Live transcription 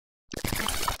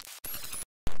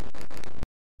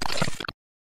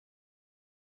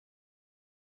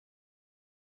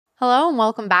Hello and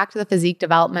welcome back to the Physique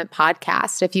Development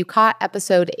Podcast. If you caught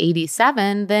episode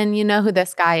 87, then you know who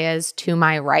this guy is to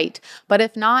my right. But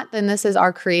if not, then this is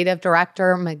our creative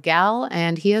director, Miguel,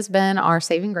 and he has been our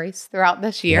saving grace throughout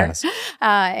this year. Yes.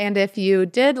 And if you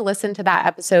did listen to that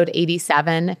episode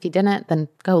 87, if you didn't, then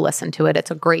go listen to it. It's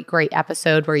a great, great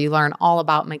episode where you learn all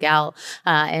about Miguel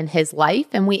and his life.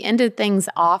 And we ended things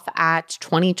off at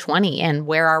 2020 and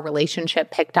where our relationship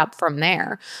picked up from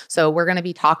there. So we're going to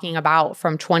be talking about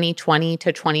from 2020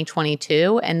 to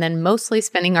 2022, and then mostly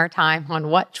spending our time on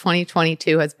what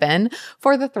 2022 has been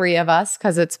for the three of us,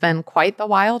 because it's been quite the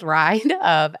wild ride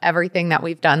of everything that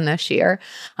we've done this year.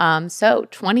 So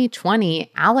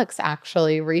 2020, Alex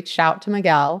actually reached out to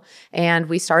Miguel and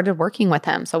we started working with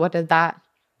him. So what did that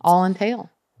all entail?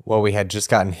 Well, we had just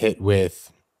gotten hit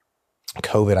with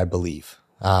COVID, I believe.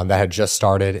 That had just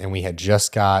started, and we had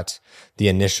just got the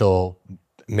initial,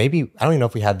 maybe, I don't even know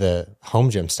if we had the home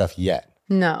gym stuff yet.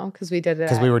 No, because we did it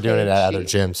because we were doing it at other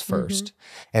gyms first.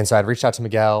 Mm-hmm. And so I'd reached out to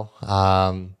Miguel.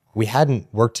 We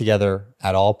hadn't worked together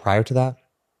at all prior to that.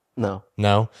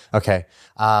 No? Okay.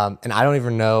 And I don't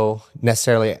even know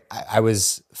necessarily, I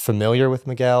was familiar with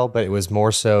Miguel, but it was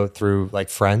more so through like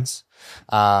friends.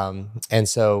 And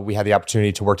so we had the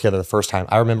opportunity to work together the first time.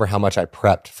 I remember how much I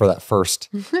prepped for that first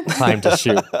time to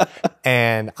shoot.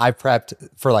 And I prepped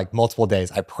for like multiple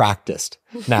days. I practiced.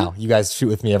 Now, you guys shoot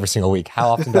with me every single week. How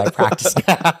often do I practice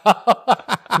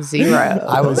now? Zero.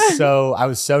 I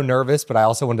was so nervous, but I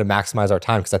also wanted to maximize our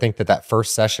time because I think that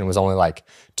first session was only like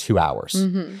 2 hours.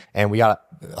 Mm-hmm. And we got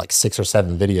like 6 or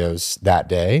 7 videos that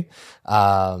day.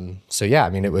 So yeah, I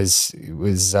mean, it was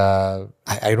I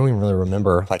don't even really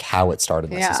remember like how it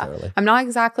started necessarily. Yeah. I'm not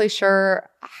exactly sure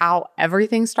how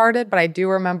everything started, but I do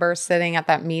remember sitting at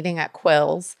that meeting at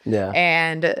Quills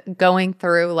and going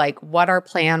through like what our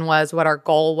plan was, what our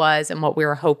goal was, and what we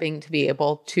were hoping to be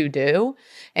able to do.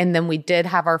 And then we did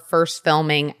have our first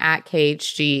filming at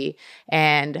KHG,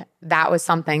 and that was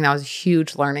something that was a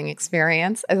huge learning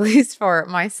experience, at least for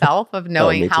myself, of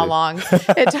knowing how long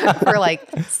it took for like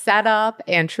setup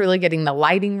and truly getting the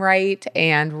lighting right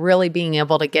and really being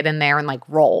able to get in there and like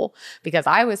roll. Because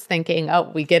I was thinking,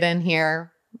 oh, we get in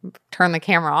here, turn the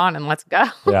camera on and let's go.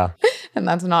 Yeah. And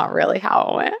that's not really how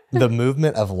it went. The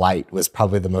movement of light was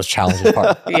probably the most challenging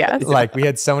part. Yes. Like we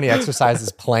had so many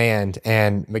exercises planned,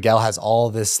 and Miguel has all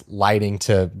this lighting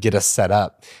to get us set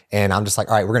up. And I'm just like,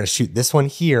 all right, we're going to shoot this one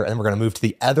here, and then we're going to move to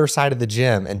the other side of the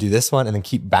gym and do this one, and then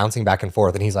keep bouncing back and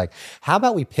forth. And he's like, how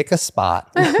about we pick a spot?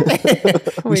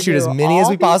 we shoot as many as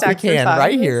we possibly can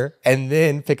right here, and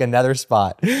then pick another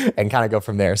spot and kind of go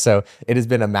from there. So it has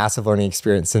been a massive learning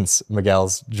experience since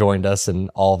Miguel's joined us and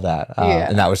all of that.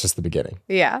 And that was just the beginning.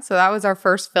 Yeah. So that was our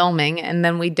first filming. And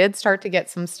then we did start to get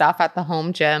some stuff at the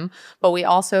home gym. But we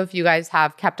also, if you guys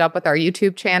have kept up with our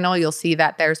YouTube channel, you'll see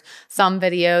that there's some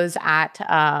videos at,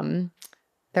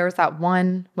 there was that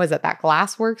one, was it that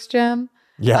Glassworks gym?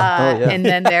 Yeah. And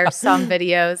then there's some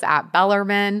videos at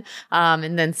Bellarmine,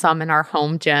 and then some in our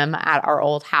home gym at our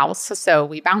old house. So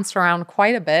we bounced around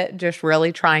quite a bit, just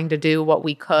really trying to do what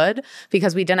we could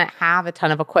because we didn't have a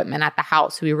ton of equipment at the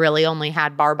house. We really only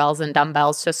had barbells and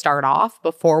dumbbells to start off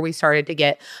before we started to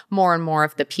get more and more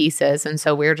of the pieces. And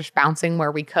so we were just bouncing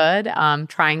where we could,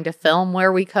 trying to film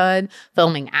where we could,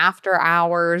 filming after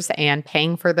hours and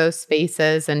paying for those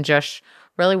spaces and just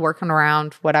really working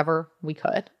around whatever we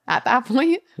could at that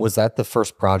point. Was that the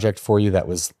first project for you that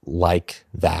was like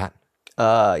that?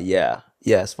 Yeah.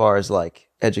 As far as like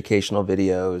educational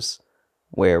videos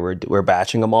where we're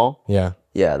batching them all. Yeah.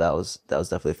 That was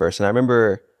definitely first. And I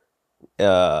remember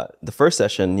the first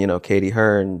session, Katie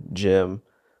Hearn, Jim,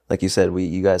 like you said,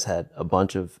 you guys had a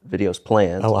bunch of videos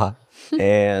planned. A lot.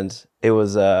 And it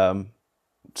was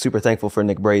super thankful for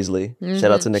Nick Brazeley. Mm-hmm.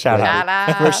 Shout out to Nick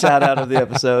Brazeley. First shout out of the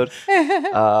episode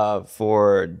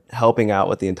for helping out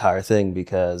with the entire thing,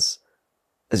 because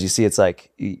as you see, it's like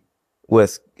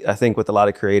I think with a lot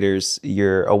of creators,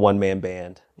 you're a one-man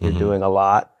band. You're doing a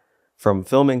lot, from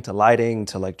filming to lighting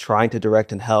to like trying to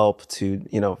direct and help to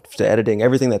to editing,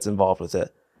 everything that's involved with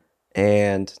it.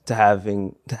 And to have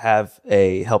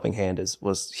a helping hand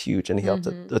was huge, and he helped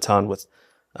a ton with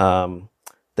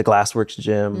the Glassworks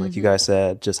gym, like you guys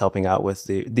said, just helping out with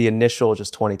the initial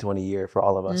just 2020 year for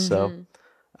all of us. So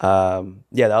that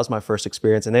was my first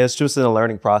experience, and it's just been a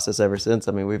learning process ever since.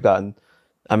 I mean, we've gotten,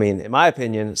 in my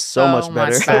opinion, so much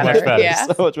better. Yeah.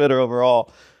 So much better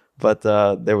overall. But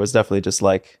there was definitely just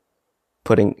like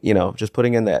putting in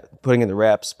the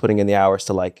reps, putting in the hours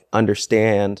to like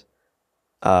understand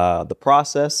the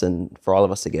process, and for all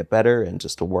of us to get better and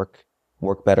just to work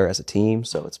better as a team.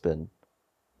 So it's been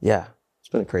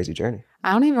a crazy journey.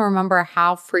 I don't even remember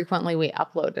how frequently we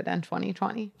uploaded in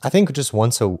 2020. I think just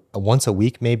once a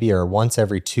week maybe, or once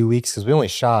every 2 weeks, because we only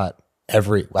shot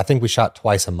I think we shot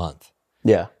twice a month.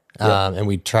 Yeah. And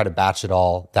we try to batch it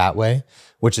all that way,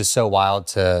 which is so wild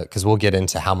because we'll get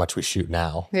into how much we shoot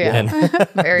now. Yeah. And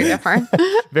very different.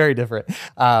 Very different.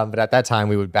 But at that time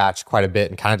we would batch quite a bit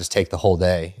and kind of just take the whole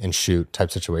day and shoot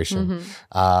type situation.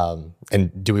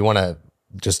 And do we want to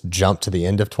just jump to the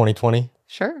end of 2020?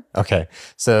 Sure. Okay.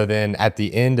 So then at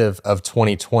the end of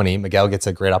 2020, Miguel gets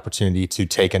a great opportunity to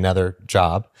take another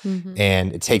job,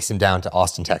 and it takes him down to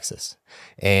Austin, Texas.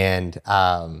 And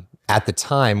at the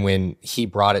time when he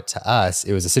brought it to us,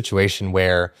 it was a situation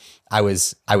where I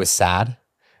was sad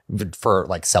for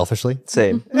like selfishly.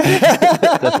 Same.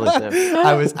 Definitely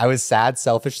same. I was sad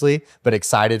selfishly, but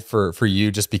excited for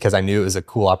you just because I knew it was a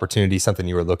cool opportunity, something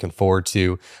you were looking forward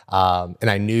to. And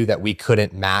I knew that we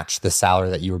couldn't match the salary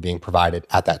that you were being provided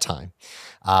at that time.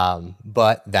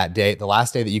 But that day, the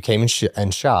last day that you came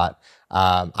and shot,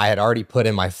 I had already put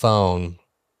in my phone,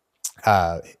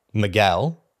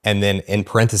 Miguel, and then in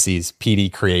parentheses,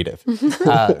 PD Creative,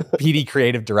 PD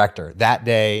Creative Director that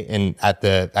day. And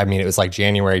it was like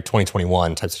January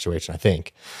 2021 type situation, I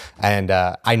think. And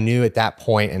I knew at that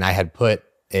point, and I had put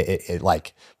it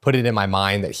in my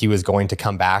mind that he was going to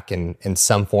come back in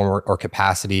some form or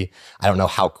capacity. I don't know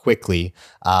how quickly,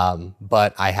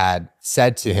 but I had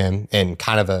said to him in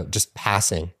kind of just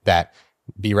passing that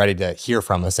be ready to hear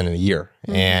from us in a year.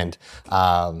 And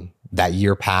that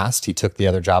year passed, he took the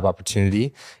other job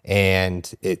opportunity,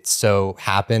 and it so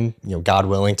happened, God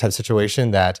willing type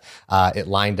situation, that it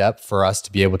lined up for us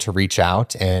to be able to reach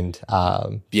out and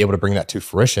be able to bring that to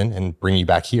fruition and bring you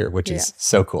back here, which is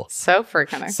so cool. So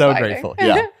freaking exciting. So grateful.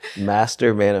 Yeah.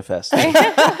 Master manifesting.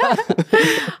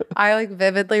 I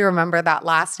vividly remember that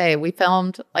last day we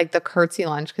filmed the curtsy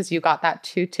lunch because you got that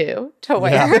tutu to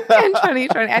wear in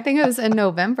 2020. I think it was in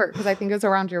November because I think it was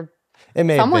around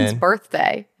someone's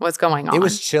birthday was going on. It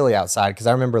was chilly outside because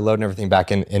I remember loading everything back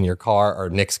in your car or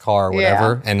Nick's car or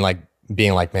whatever, and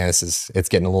being like, man, it's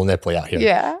getting a little nipply out here.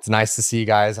 Yeah. It's nice to see you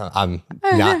guys. I'm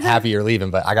not happy you're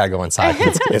leaving, but I got to go inside.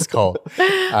 It's cold.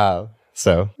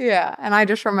 Yeah. And I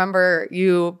just remember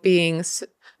you being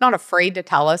not afraid to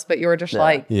tell us, but you were just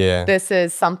this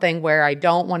is something where I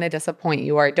don't want to disappoint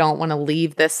you, or I don't want to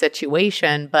leave this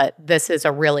situation, but this is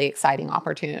a really exciting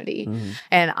opportunity.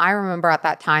 And I remember at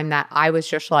that time that I was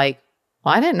just like,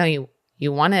 well, I didn't know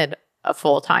you wanted a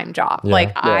full-time job.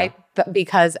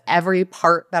 Because every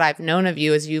part that I've known of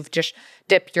you is you've just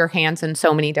dipped your hands in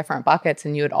so many different buckets,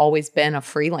 and you had always been a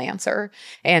freelancer.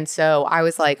 And so I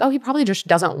was like, oh, he probably just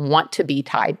doesn't want to be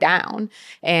tied down.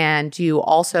 And you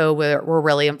also were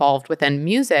really involved within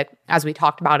music, as we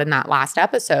talked about in that last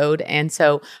episode. And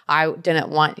so I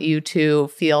didn't want you to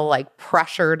feel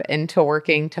pressured into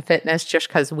working to fitness just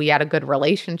because we had a good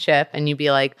relationship, and you'd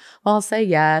be like, well, I'll say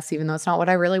yes, even though it's not what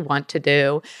I really want to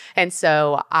do. And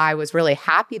so I was really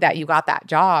happy that you got that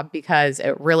job, because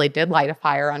it really did light a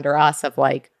fire under us of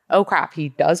oh crap, he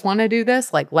does want to do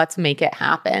this. Let's make it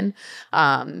happen.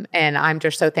 And I'm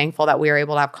just so thankful that we were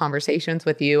able to have conversations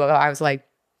with you. I was like,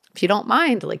 if you don't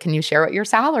mind, can you share what your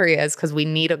salary is? Because we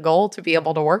need a goal to be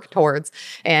able to work towards,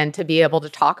 and to be able to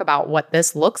talk about what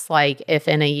this looks like if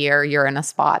in a year you're in a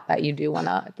spot that you do want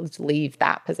to leave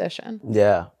that position.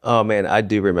 Yeah. Oh man, I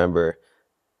do remember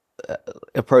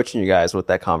approaching you guys with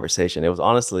that conversation. It was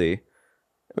honestly,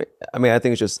 I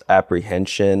think it's just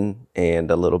apprehension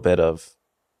and a little bit of,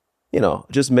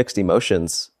 just mixed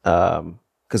emotions.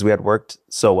 Because we had worked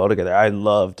so well together. I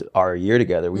loved our year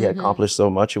together. We had accomplished so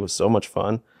much. It was so much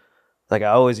fun. I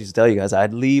always used to tell you guys,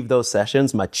 I'd leave those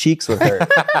sessions, my cheeks would hurt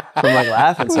from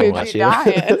laughing so much.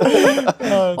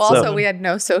 Also, we had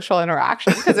no social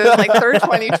interaction because it was through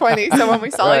 2020. So when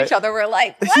we saw each other, we're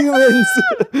like, humans.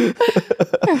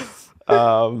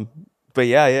 But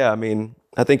yeah.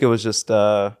 I think it was just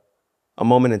a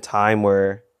moment in time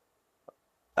where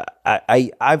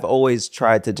I've always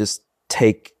tried to just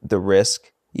take the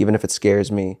risk, even if it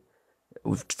scares me,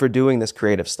 for doing this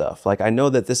creative stuff. I know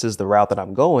that this is the route that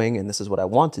I'm going and this is what I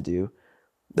want to do.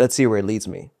 Let's see where it leads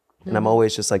me. And I'm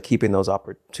always just keeping those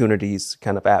opportunities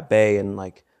kind of at bay. And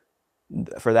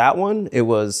for that one, it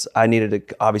was, I needed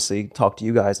to obviously talk to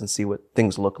you guys and see what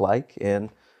things look like. And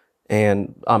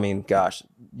gosh,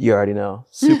 you already know,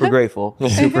 super grateful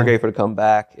to come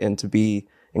back and to be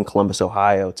in Columbus,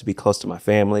 Ohio, to be close to my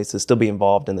family, to still be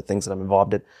involved in the things that I'm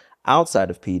involved in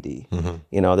outside of PD.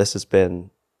 This it's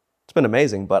been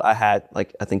amazing, but I had, I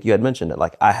think you had mentioned it,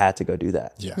 I had to go do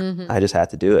that. Yeah. I just had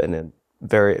to do it. And then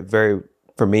very, very,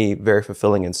 for me, very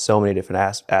fulfilling in so many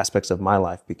different aspects of my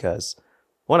life, because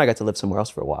one, I got to live somewhere else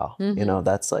for a while.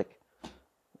 That's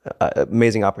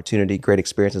amazing opportunity, great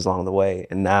experiences along the way.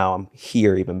 And now I'm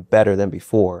here even better than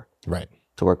before. Right.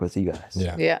 To work with you guys.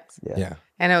 Yeah. Yeah.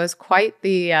 And it was quite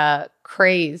the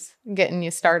craze getting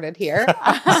you started here.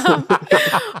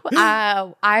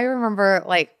 I remember,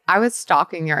 like, I was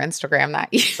stalking your Instagram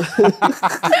that year,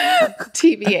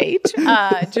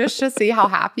 TBH, just to see how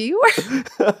happy you were.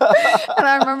 And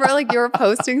I remember, like, you were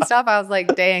posting stuff. I was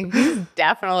like, dang, he's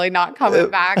definitely not coming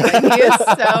back. Like, he is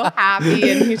so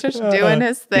happy and he's just doing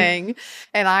his thing.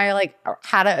 And I, like,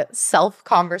 had a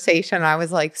self-conversation. I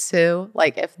was like, Sue,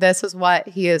 like, if this is what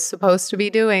he is supposed to be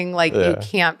doing, like, you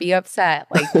can't be upset.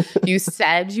 Like, you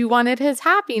said you wanted his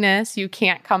happiness. You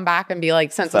can't come back and be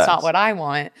like, since it's not what I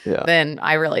want, then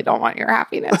I really don't want your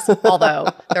happiness. Although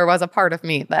there was a part of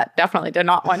me that definitely did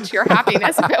not want your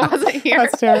happiness if it wasn't here.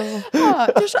 That's terrible.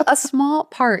 Just a small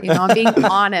part, you know, I'm being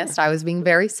honest. I was being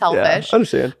very selfish. I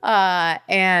understand.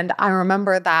 And I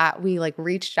remember that we like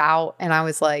reached out and I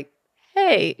was like,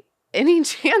 hey, any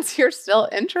chance you're still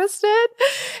interested?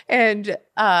 And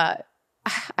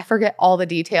I forget all the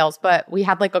details, but we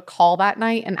had like a call that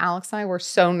night and Alex and I were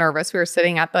so nervous. We were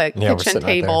sitting at the kitchen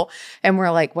table and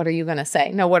we're like, what are you going to say?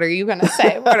 No, what are you going to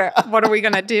say? What are we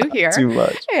going to do here? Too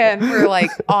much. And we're like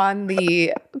on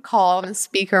the call on the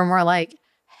speaker and we're like,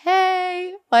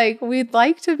 hey, like, we'd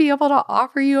like to be able to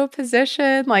offer you a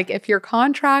position, like, if your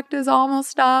contract is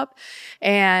almost up.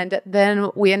 And then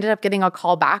we ended up getting a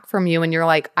call back from you and you're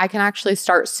like, I can actually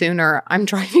start sooner. I'm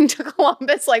driving to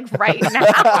Columbus, like, right now.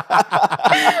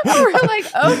 We're like,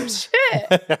 oh,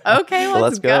 shit. Okay,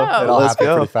 let's go. It all happened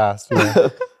pretty fast. Yeah.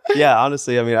 Yeah,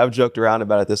 honestly, I mean, I've joked around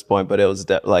about it at this point, but it was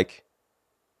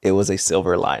it was a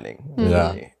silver lining.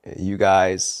 Yeah. You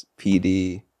guys,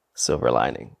 PD, silver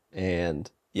lining. And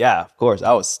yeah, of course,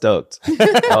 I was stoked.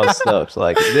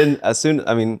 Like, then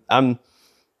I'm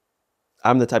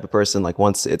the type of person, like,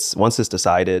 once it's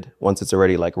decided, once it's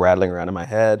already like rattling around in my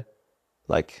head,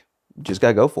 like, just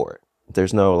gotta go for it.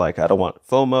 There's no, like, I don't want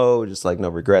FOMO, just like no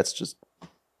regrets. Just,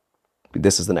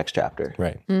 this is the next chapter.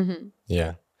 Right. Mm-hmm.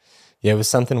 Yeah. Yeah. It was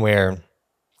something where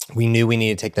we knew we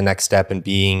needed to take the next step in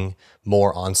being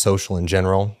more on social in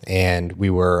general. And we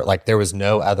were like, there was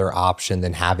no other option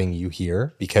than having you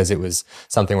here, because it was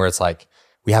something where it's like,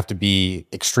 we have to be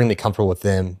extremely comfortable with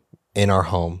them in our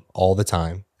home all the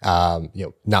time.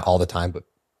 Not all the time, but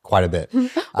quite a bit. We'll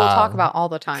talk about all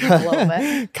the time a little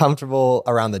bit. Comfortable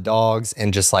around the dogs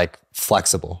and just like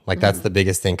flexible. Like that's the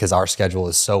biggest thing, because our schedule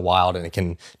is so wild and it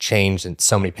can change in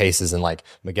so many paces. And like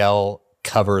Miguel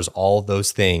covers all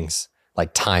those things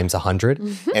like times 100.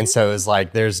 And so it's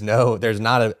like, there's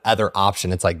not a other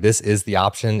option. It's like, this is the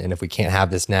option. And if we can't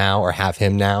have this now or have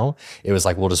him now, it was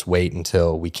like, we'll just wait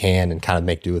until we can and kind of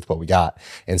make do with what we got.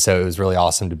 And so it was really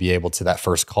awesome to be able to, that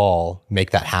first call,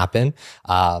 make that happen.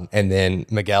 And then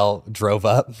Miguel drove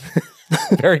up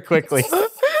very quickly.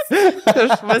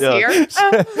 Just was here.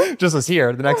 Just was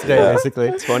here the next day,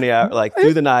 basically. 20 hours, like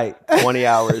through the night, 20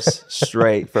 hours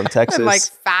straight from Texas. And like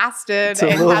fasted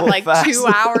and had like 2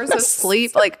 hours of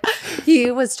sleep. Like,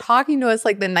 he was talking to us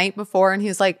like the night before and he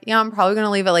was like, yeah, I'm probably going to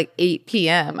leave at like 8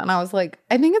 p.m. And I was like,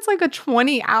 I think it's like a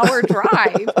 20-hour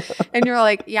drive. And you're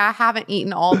like, yeah, I haven't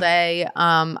eaten all day.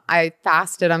 I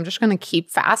fasted. I'm just going to keep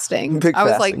fasting. I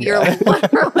was like, you're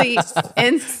literally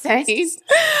insane.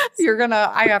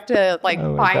 I have to like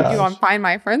find you on Find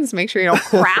My Friends, make sure you don't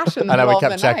crash in the middle of the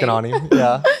night. I know, we kept checking on him.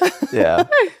 Yeah. Yeah.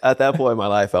 At that point in my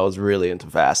life, I was really into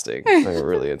fasting. Like,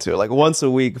 really into it. Like once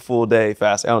a week, full day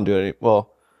fast. I don't do it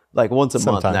like once a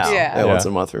month now. Yeah. Once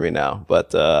a month for me now.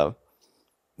 But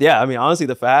yeah, I mean, honestly,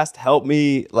 the fast helped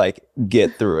me like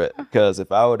get through it, because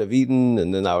if I would have eaten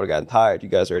and then I would have gotten tired, you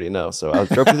guys already know. So I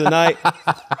drove through the night,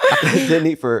 didn't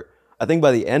eat for, I think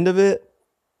by the end of it,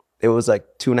 it was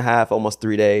like 2.5, almost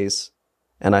 3 days.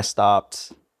 And I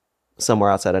stopped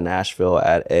somewhere outside of Nashville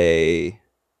at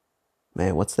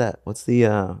what's that? What's the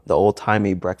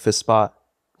old-timey breakfast spot?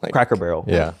 Like, Cracker Barrel.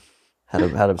 Yeah. Had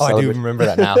a I do remember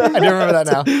that now.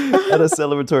 Had a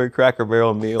celebratory Cracker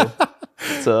Barrel meal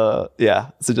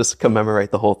to just commemorate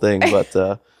the whole thing. But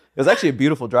it was actually a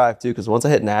beautiful drive too, because once I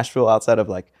hit Nashville, outside of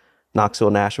like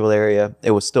Knoxville, Nashville area, it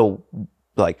was still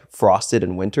like frosted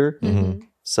in winter. Mm-hmm.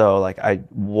 So like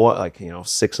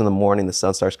 6 a.m, the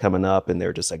sun starts coming up and there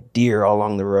were just like deer all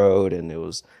along the road, and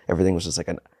everything was just like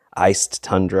an iced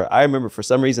tundra. I remember for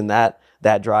some reason that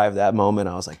drive, that moment,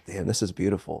 I was like, damn, this is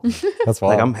beautiful. That's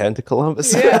wild. Like, I'm heading to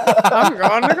Columbus. Yeah, I'm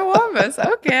going to Columbus.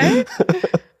 Okay.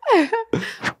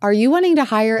 Are you wanting to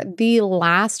hire the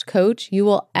last coach you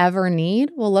will ever need?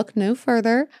 Well, look no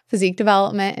further. Physique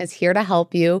Development is here to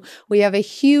help you. We have a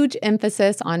huge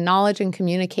emphasis on knowledge and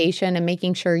communication and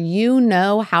making sure you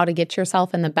know how to get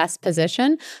yourself in the best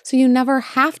position so you never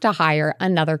have to hire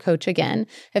another coach again.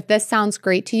 If this sounds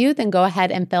great to you, then go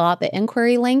ahead and fill out the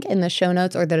inquiry link in the show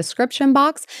notes or the description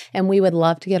box, and we would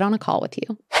love to get on a call with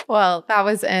you. Well, that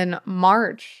was in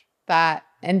March that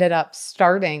ended up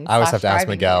starting. I always have to ask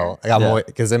Miguel,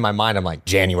 because in my mind, I'm like,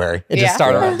 January. It just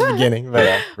started at the beginning,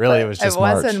 but really it was just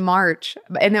March. It was in March,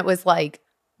 and it was like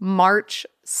March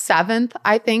 7th,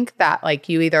 I think, that like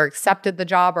you either accepted the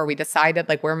job or we decided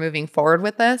like we're moving forward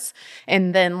with this.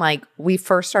 And then like we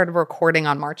first started recording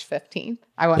on March 15th.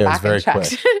 I went back and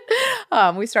checked.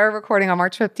 We started recording on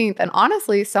March 15th. And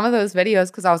honestly, some of those videos,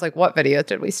 because I was like, what videos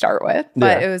did we start with?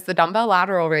 But it was the dumbbell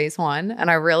lateral raise one.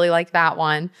 And I really liked that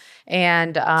one.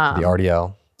 And the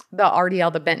RDL.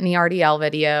 The bent knee RDL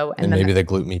video. And maybe the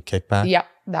glute med kickback. Yep,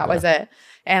 that was it.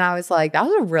 And I was like, that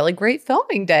was a really great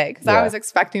filming day because I was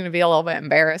expecting to be a little bit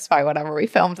embarrassed by whatever we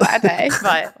filmed that day.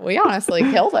 But we honestly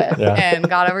killed it and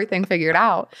got everything figured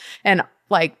out. And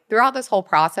like throughout this whole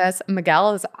process,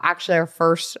 Miguel is actually our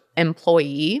first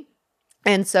employee.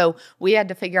 And so we had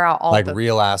to figure out all like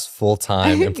real ass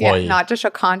full-time employee. Not just a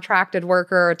contracted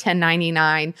worker or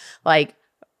 1099, like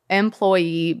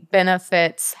employee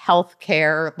benefits,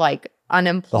 healthcare, like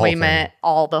unemployment,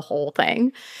 the whole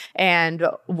thing. And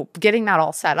getting that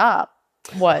all set up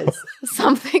was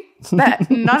something that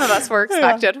none of us were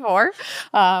expected for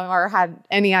or had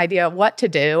any idea what to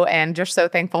do. And just so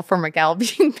thankful for Miguel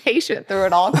being patient through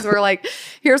it all because we're like,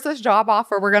 here's this job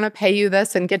offer. We're going to pay you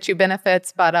this and get you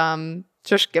benefits. But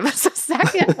just give us a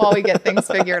second while we get things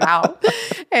figured out.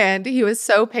 And he was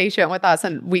so patient with us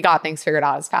and we got things figured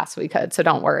out as fast as we could. So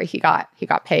don't worry. He got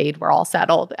paid. We're all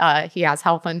settled. He has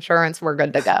health insurance. We're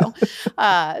good to go.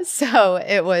 So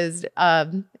it was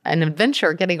an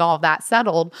adventure getting all of that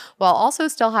settled while also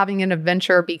still having an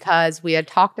adventure because we had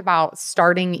talked about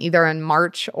starting either in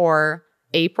March or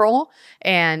April.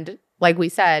 And like we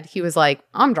said, he was like,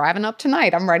 I'm driving up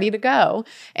tonight. I'm ready to go.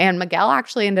 And Miguel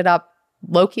actually ended up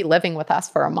low-key living with us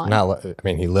for a month.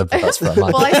 He lived with us for a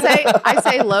month. Well, I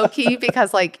say low-key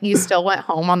because like you still went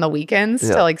home on the weekends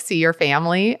to like see your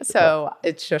family. So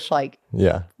it's just like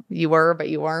you were, but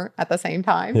you weren't at the same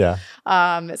time. Yeah.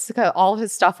 It's because all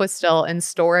his stuff was still in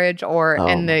storage or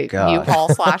in the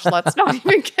U-Haul / let's not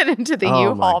even get into the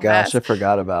U-Haul my gosh, mess. I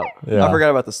forgot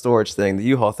about the storage thing. The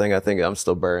U-Haul thing, I think I'm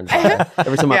still burned.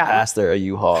 Every time I pass there, a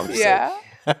U-Haul, I'm just like,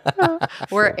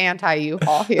 we're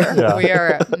anti-U-Haul here. We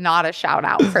are not a shout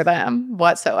out for them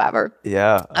whatsoever.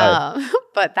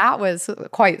 But that was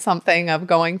quite something of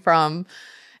going from,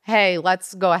 hey,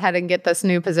 let's go ahead and get this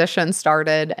new position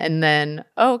started. And then,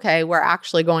 okay, we're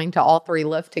actually going to all three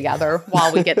live together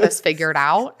while we get this figured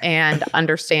out and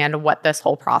understand what this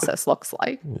whole process looks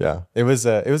like. Yeah, it was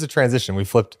a transition. We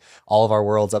flipped all of our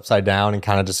worlds upside down and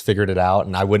kind of just figured it out.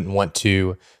 And I wouldn't want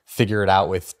to figure it out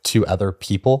with two other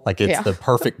people. Like it's the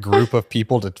perfect group of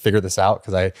people to figure this out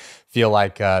because I feel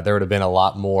like there would have been a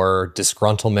lot more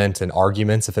disgruntlement and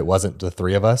arguments if it wasn't the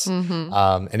three of us.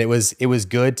 And it was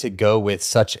good to go with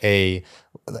such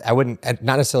not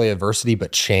necessarily adversity,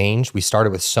 but change. We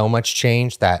started with so much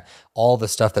change that all the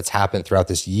stuff that's happened throughout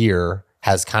this year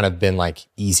has kind of been like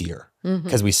easier.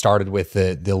 Because we started with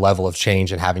the level of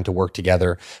change and having to work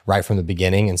together right from the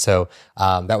beginning. And so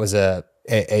that was a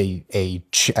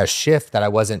shift that I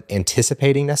wasn't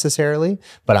anticipating necessarily,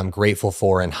 but I'm grateful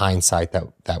for in hindsight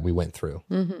that we went through.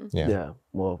 Yeah.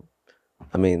 Well,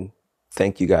 I mean,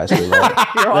 thank you guys for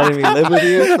letting me live with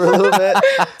you for a little bit,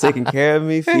 taking care of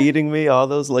me, feeding me, all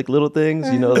those like little things,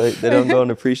 you know, they don't go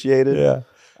unappreciated.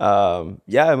 I mean,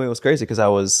 it was crazy because I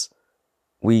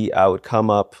would come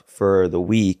up for the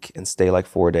week and stay like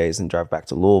 4 days and drive back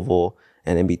to Louisville.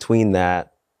 And in between that,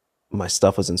 my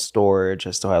stuff was in storage.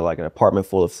 I still had like an apartment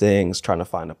full of things, trying to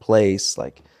find a place.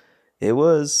 Like it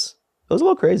was a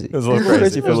little crazy. It was a little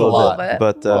crazy for a little bit.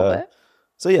 But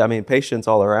so yeah, I mean, patience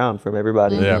all around from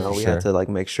everybody. Yeah, you know, we had to like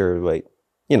make sure, like,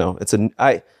 you know,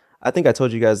 I think I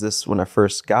told you guys this when I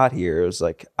first got here. It was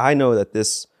like, I know that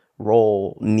this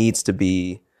role needs to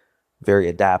be very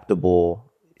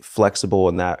adaptable, flexible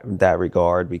in that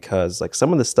regard, because like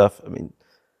some of the stuff, I mean,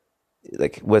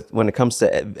 like when it comes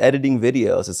to editing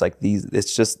videos, it's like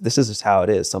this is just how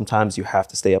it is. Sometimes you have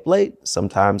to stay up late.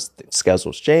 Sometimes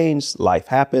schedules change, life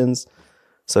happens.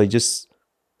 So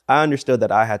I understood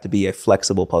that I had to be a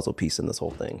flexible puzzle piece in this whole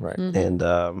thing. Right. And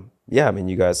I mean,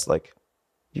 you guys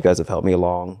have helped me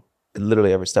along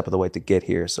literally every step of the way to get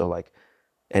here. So like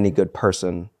any good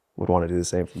person would want to do the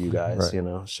same for you guys. Right. You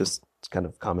know, it's just It's kind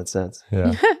of common sense.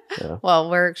 Yeah. Yeah.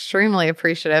 Well, we're extremely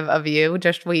appreciative of you.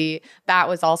 That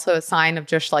was also a sign of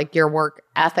just like your work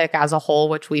ethic as a whole,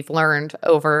 which we've learned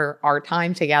over our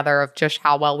time together of just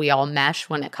how well we all mesh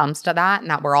when it comes to that, and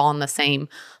that we're all on the same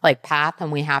like path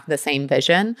and we have the same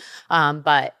vision.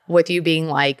 But with you being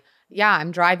like, yeah,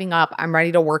 I'm driving up. I'm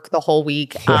ready to work the whole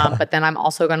week. But then I'm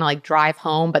also going to like drive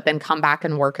home, but then come back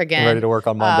and work again. Ready to work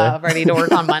on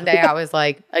Monday. I was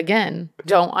like, again,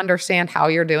 don't understand how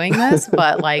you're doing this,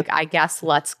 but like, I guess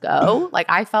let's go. Like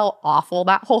I felt awful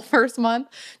that whole first month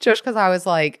just because I was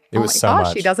like, oh my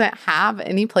gosh, he doesn't have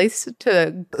any place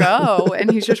to go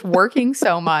and he's just working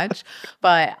so much.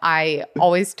 But I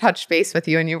always touched base with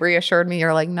you and you reassured me.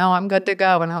 You're like, no, I'm good to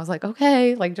go. And I was like,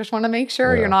 okay, like just want to make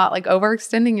sure you're not like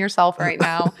overextending yourself right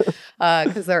now,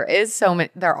 because there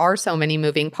are so many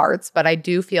moving parts. But I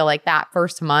do feel like that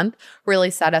first month really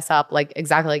set us up, like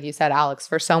exactly like you said, Alex,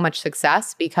 for so much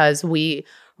success because we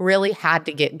really had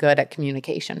to get good at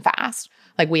communication fast.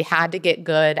 Like we had to get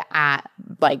good at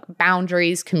like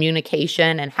boundaries,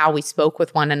 communication, and how we spoke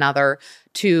with one another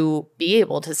to be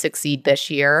able to succeed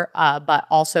this year, but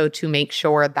also to make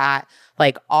sure that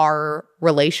like our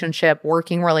relationship,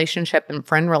 working relationship and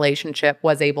friend relationship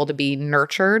was able to be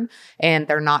nurtured and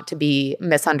there not to be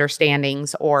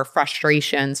misunderstandings or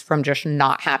frustrations from just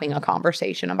not having a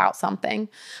conversation about something.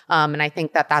 And I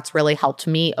think that that's really helped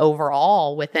me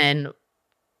overall within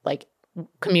like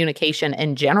communication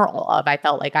in general. I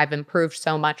felt like I've improved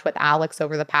so much with Alex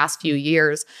over the past few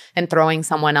years, and throwing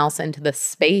someone else into the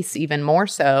space even more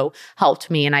so helped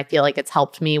me. And I feel like it's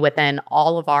helped me within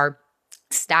all of our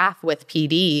staff with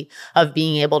PD of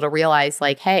being able to realize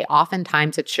like, hey,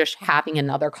 oftentimes it's just having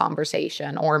another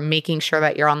conversation or making sure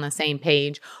that you're on the same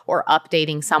page or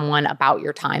updating someone about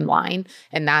your timeline.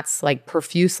 And that's like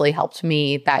profusely helped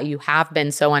me that you have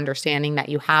been so understanding, that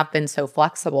you have been so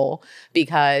flexible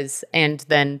and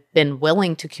then been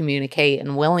willing to communicate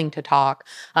and willing to talk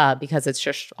because it's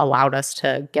just allowed us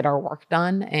to get our work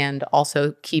done and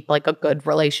also keep like a good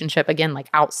relationship again, like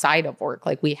outside of work.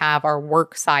 Like we have our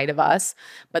work side of us,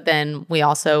 but then we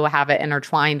also have it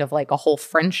intertwined of like a whole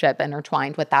friendship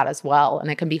intertwined with that as well.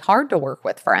 And it can be hard to work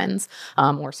with friends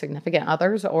or significant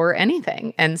others or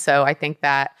anything. And so I think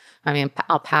that,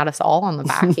 I'll pat us all on the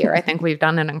back here. I think we've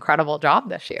done an incredible job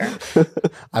this year.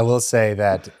 I will say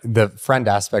that the friend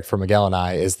aspect for Miguel and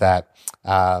I is that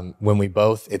when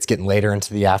it's getting later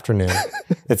into the afternoon,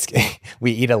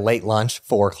 we eat a late lunch,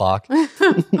 4:00,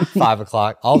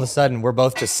 5:00. All of a sudden, we're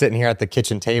both just sitting here at the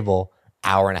kitchen table,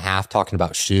 hour and a half talking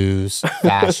about shoes,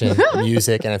 fashion,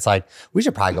 music. And it's like, we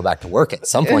should probably go back to work at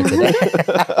some point today.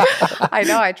 I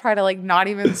know. I try to like not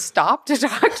even stop to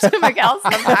talk to Miguel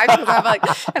sometimes because I'm like,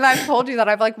 and I've told you that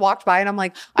I've like walked by and I'm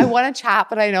like, I want to chat,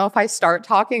 but I know if I start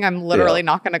talking, I'm literally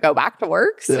not going to go back to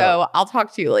work. So I'll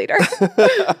talk to you later.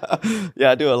 Yeah,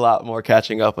 I do a lot more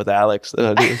catching up with Alex than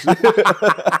I do.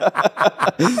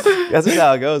 That's just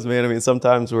how it goes, man.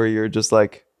 Sometimes where you're just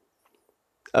like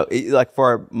for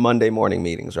our Monday morning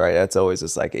meetings, right? That's always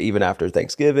just like, even after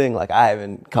Thanksgiving, like I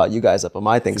haven't caught you guys up on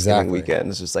my Thanksgiving weekend.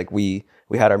 It's just like we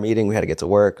had our meeting, we had to get to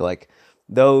work. Like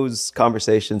those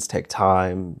conversations take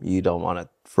time. You don't want to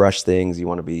rush things. You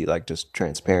want to be like just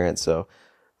transparent. So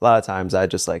a lot of times I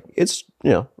just like,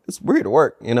 we're here to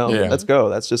work, let's go.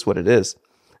 That's just what it is.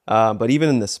 But even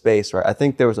in the space, right? I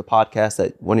think there was a podcast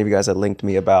that one of you guys had linked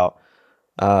me about,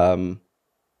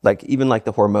 like even like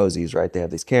the Hormozis, right? They have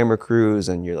these camera crews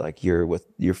and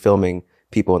you're filming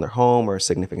people in their home or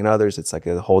significant others. It's like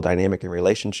a whole dynamic and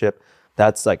relationship.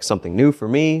 That's like something new for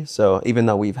me. So even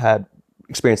though we've had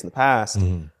experience in the past,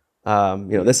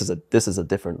 this is a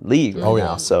different league right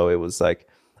now. So it was like,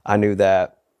 I knew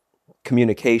that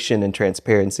communication and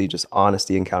transparency, just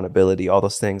honesty and accountability, all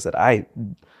those things that I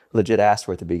legit asked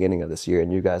for at the beginning of this year.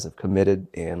 And you guys have committed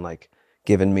and like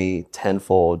given me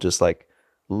tenfold, just like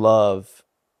love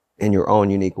in your own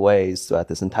unique ways throughout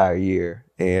this entire year.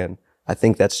 And I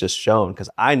think that's just shown because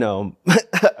I know,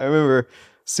 I remember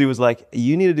Sue was like,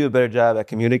 you need to do a better job at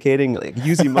communicating, like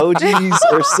use emojis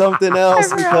or something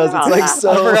else because it's like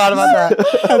so. I forgot about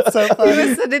that. That's so funny. We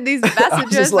were sending these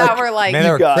messages that were like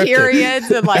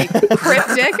periods and like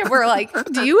cryptic. And we're like,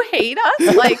 do you hate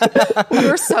us? Like we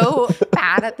were so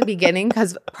bad at the beginning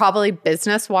because probably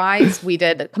business wise, we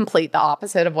did complete the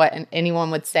opposite of what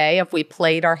anyone would say if we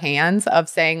played our hands of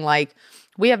saying like,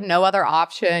 we have no other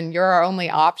option. You're our only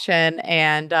option.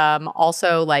 And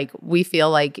also, like, we feel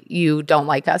like you don't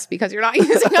like us because you're not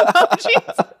using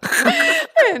emojis.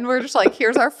 And we're just like,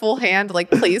 here's our full hand. Like,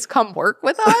 please come work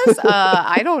with us.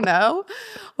 I don't know.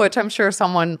 Which I'm sure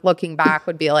someone looking back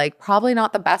would be like, probably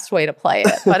not the best way to play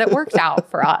it. But it worked out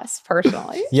for us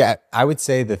personally. Yeah, I would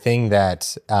say the thing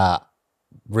that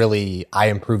really I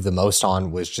improved the most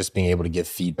on was just being able to give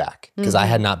feedback, because I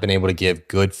had not been able to give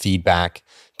good feedback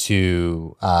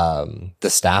to the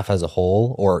staff as a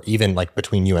whole, or even like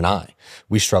between you and I,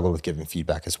 we struggled with giving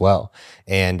feedback as well.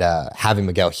 And having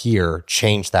Miguel here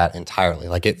changed that entirely.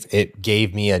 Like it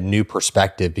gave me a new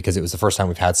perspective, because it was the first time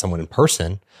we've had someone in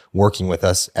person working with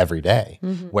us every day.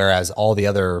 Whereas all the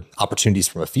other opportunities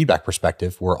from a feedback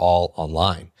perspective were all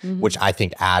online, which I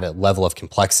think add a level of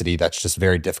complexity that's just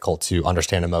very difficult to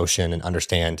understand emotion and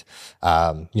understand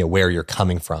where you're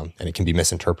coming from, and it can be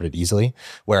misinterpreted easily.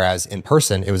 Whereas in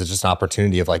person, it was just an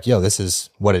opportunity of like, yo, this is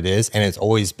what it is. And it's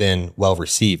always been well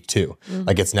received too.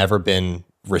 Like it's never been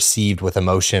received with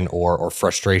emotion or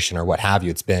frustration or what have you.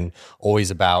 It's been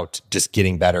always about just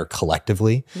getting better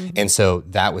collectively. And so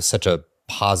that was such a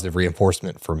positive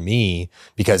reinforcement for me,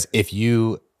 because if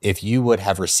you would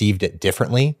have received it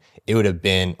differently, it would have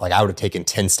been like, I would have taken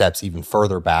 10 steps even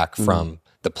further back from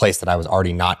the place that I was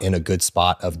already not in a good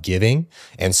spot of giving.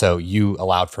 And so you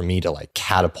allowed for me to like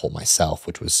catapult myself,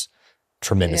 which was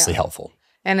tremendously helpful.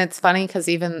 And it's funny because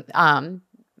even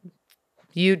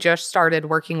you just started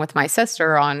working with my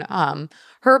sister on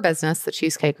her business, the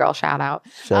Cheesecake Girl, shout out.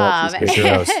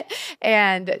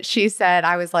 And she said,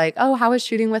 I was like, oh, how was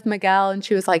shooting with Miguel? And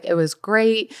she was like, it was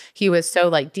great. He was so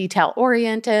like detail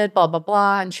oriented, blah, blah,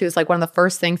 blah. And she was like, one of the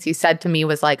first things he said to me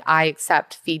was like, I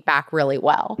accept feedback really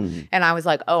well. And I was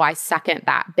like, oh, I second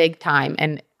that big time.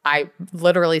 And I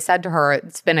literally said to her,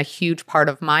 it's been a huge part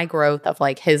of my growth of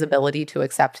like his ability to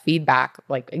accept feedback,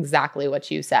 like exactly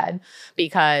what you said.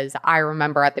 Because I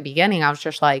remember at the beginning, I was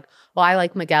just like, well, I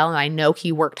like Miguel and I know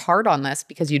he worked hard on this,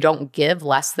 because you don't give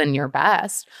less than your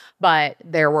best. But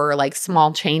there were like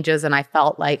small changes and I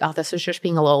felt like, oh, this is just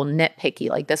being a little nitpicky.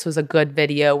 Like this was a good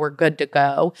video. We're good to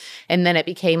go. And then it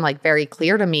became like very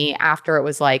clear to me after it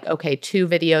was like, okay, 2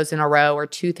 videos in a row or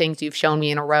 2 things you've shown me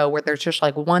in a row where there's just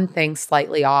like one thing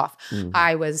slightly off.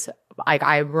 I was like,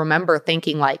 I remember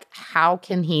thinking like, how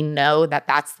can he know that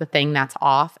that's the thing that's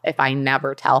off if I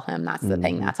never tell him that's the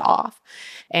thing that's off?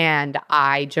 And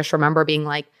I just remember being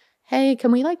like, hey,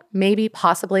 can we like maybe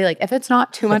possibly like, if it's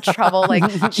not too much trouble,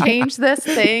 like change this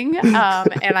thing. And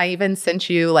I even sent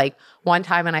you like one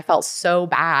time, and I felt so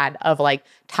bad of like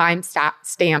time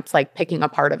stamps, like picking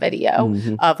apart a video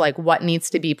of like what needs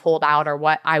to be pulled out or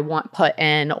what I want put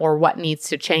in or what needs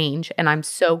to change. And I'm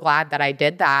so glad that I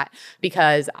did that,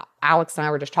 because Alex and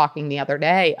I were just talking the other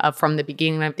day of from the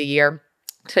beginning of the year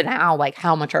to now, like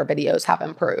how much our videos have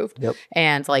improved.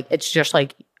 And like, it's just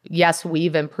like, yes,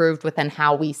 we've improved within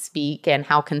how we speak and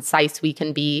how concise we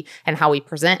can be and how we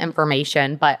present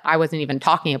information, but I wasn't even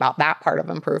talking about that part of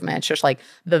improvement. It's just like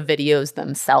the videos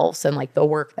themselves and like the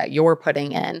work that you're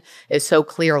putting in is so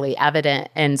clearly evident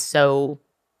and so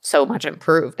much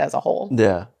improved as a whole.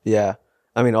 Yeah.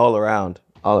 I mean, all around.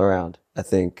 I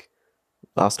think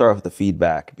I'll start with the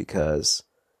feedback, because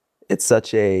it's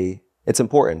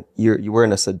important. We're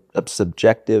in a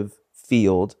subjective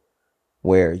field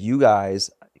where you guys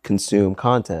consume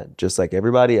content just like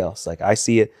everybody else. Like I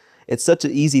see it. It's such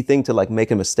an easy thing to like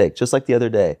make a mistake. Just like the other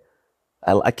day,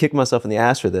 I kicked myself in the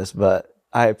ass for this, but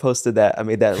I posted that. I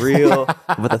made that reel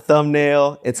with a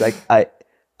thumbnail. It's like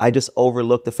I just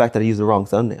overlooked the fact that I used the wrong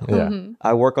thumbnail.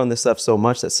 I work on this stuff so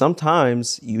much that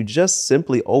sometimes you just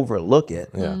simply overlook it.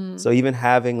 So even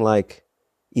having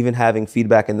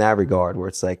feedback in that regard, where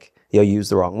it's like, yo, you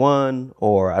used the wrong one,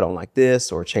 or I don't like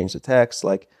this, or change the text,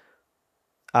 like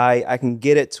I can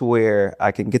get it to where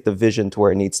I can get the vision to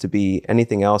where it needs to be.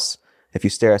 Anything else, if you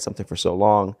stare at something for so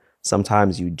long,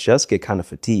 sometimes you just get kind of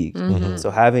fatigued.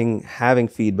 So having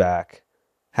feedback,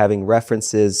 having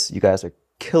references, you guys are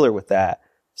killer with that.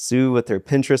 Sue with her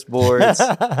Pinterest boards,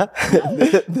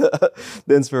 the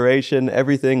inspiration,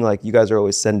 everything. Like you guys are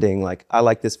always sending like, I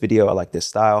like this video, I like this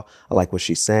style, I like what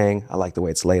she's saying, I like the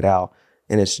way it's laid out.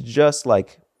 And it's just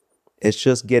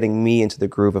getting me into the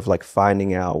groove of like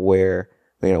finding out where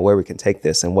we can take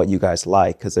this and what you guys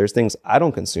like. Cause there's things I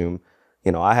don't consume.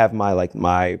 I have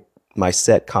my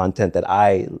set content that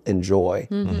I enjoy,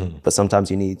 but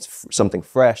sometimes you need something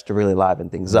fresh to really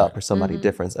liven things up, or somebody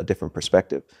different, a different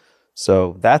perspective.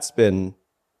 So that's been,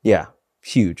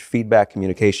 huge. Feedback,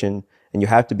 communication, and you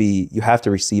have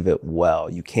to receive it well.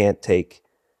 You can't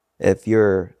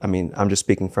I'm just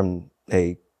speaking from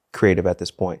a creative at this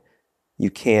point.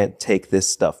 You can't take this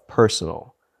stuff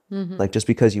personal. Like just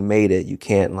because you made it, you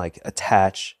can't like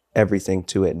attach everything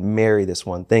to it and marry this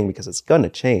one thing, because it's going to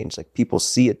change. Like people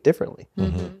see it differently.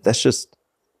 That's just,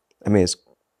 it's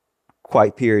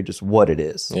quite period, just what it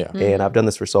is. And I've done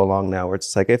this for so long now where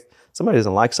it's like, if somebody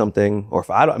doesn't like something, or if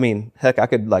I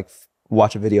could like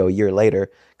watch a video a year later,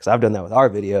 because I've done that with our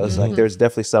videos. Like there's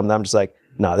definitely some that I'm just like,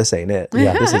 no, this ain't it.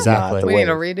 Yeah, this is exactly. not the We way. need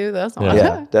to redo this one.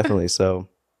 Yeah, definitely. So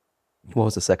what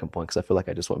was the second point? Because I feel like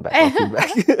I just went back on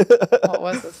feedback. What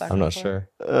was the second I'm not point? sure.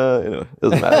 Anyway,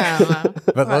 doesn't matter.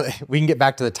 But we can get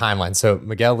back to the timeline. So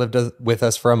Miguel lived with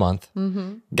us for a month,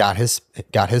 got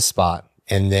his spot,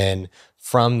 and then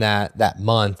from that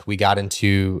month, we got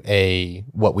into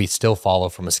what we still follow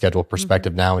from a schedule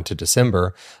perspective now into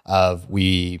December.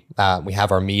 We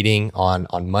have our meeting on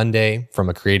Monday from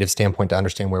a creative standpoint to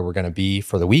understand where we're going to be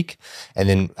for the week, and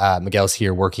then Miguel's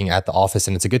here working at the office,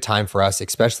 and it's a good time for us,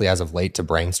 especially as of late, to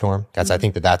brainstorm. Because I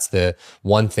think that's the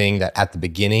one thing that at the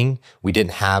beginning we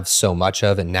didn't have so much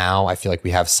of, and now I feel like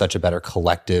we have such a better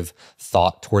collective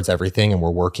thought towards everything, and we're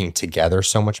working together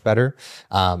so much better.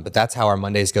 But that's how our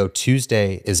Mondays go. Tuesday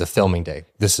is a filming day.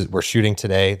 We're shooting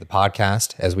today, the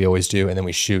podcast, as we always do, and then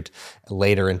we shoot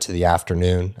later into the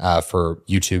afternoon for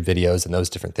YouTube videos and those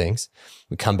different things.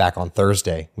 We come back on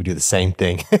Thursday. We do the same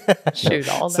thing. Shoot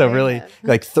all day. So really,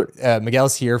 like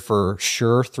Miguel's here for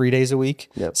sure 3 days a week,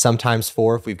 sometimes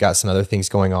 4 if we've got some other things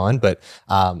going on. But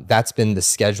that's been the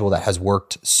schedule that has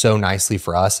worked so nicely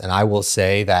for us. And I will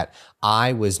say that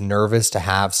I was nervous to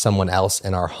have someone else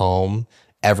in our home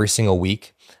every single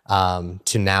week,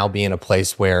 to now be in a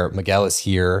place where Miguel is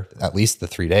here at least the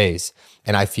 3 days.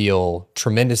 And I feel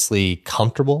tremendously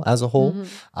comfortable as a whole,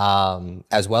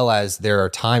 as well as there are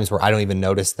times where I don't even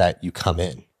notice that you come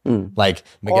in. Like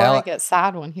Miguel, or I get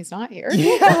sad when he's not here.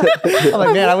 I'm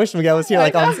like, man, I wish Miguel was here.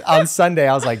 Like on Sunday,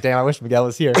 I was like, damn, I wish Miguel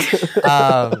was here.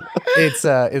 It's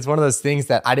one of those things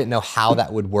that I didn't know how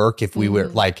that would work if we were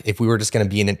just going to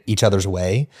be in each other's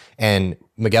way. And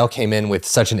Miguel came in with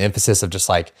such an emphasis of just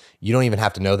like, you don't even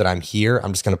have to know that I'm here.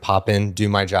 I'm just going to pop in, do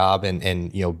my job, and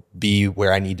be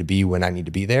where I need to be when I need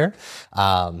to be there.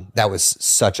 That was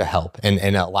such a help, and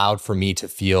it allowed for me to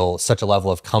feel such a level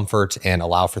of comfort and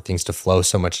allow for things to flow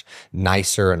so much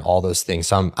nicer and all those things.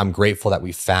 So I'm grateful that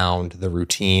we found the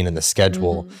routine and the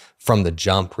schedule from the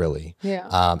jump, really.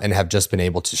 And have just been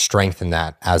able to strengthen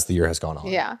that as the year has gone on.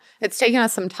 Yeah. It's taken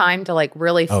us some time to like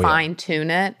really fine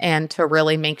tune it and to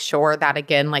really make sure that,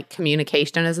 again, like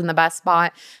communication is in the best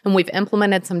spot. And we've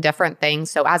implemented some different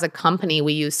things. So as a company,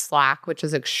 we use Slack, which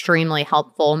is extremely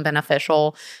helpful and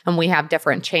beneficial. And we have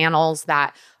different channels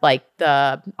that like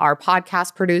our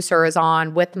podcast producer is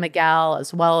on with Miguel,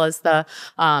 as well as the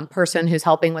person who's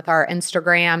helping with our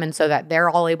Instagram, and so that they're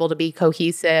all able to be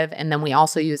cohesive. And then we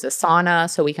also use Asana,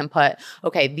 so we can put,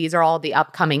 okay, these are all the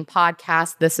upcoming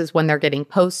podcasts. This is when they're getting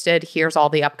posted. Here's all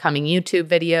the upcoming YouTube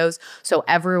videos. So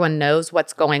everyone knows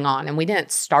what's going on. And we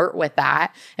didn't start with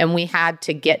that. And we had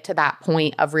to get to that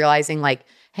point of realizing like,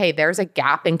 hey, there's a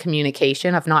gap in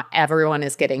communication of not everyone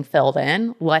is getting filled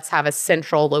in. Let's have a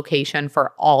central location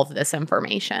for all of this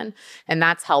information. And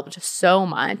that's helped so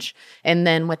much. And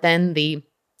then within the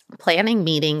planning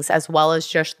meetings, as well as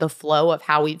just the flow of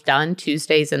how we've done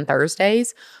Tuesdays and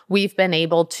Thursdays, we've been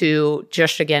able to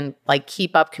just, again, like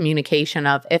keep up communication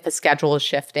of if a schedule is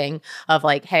shifting, of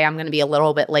like, hey, I'm going to be a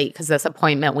little bit late because this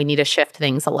appointment, we need to shift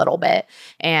things a little bit.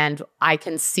 And I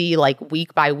can see like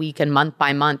week by week and month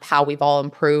by month how we've all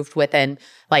improved within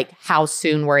like how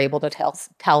soon we're able to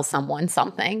tell someone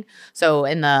something. So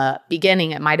in the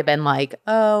beginning, it might have been like,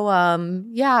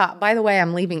 yeah, by the way,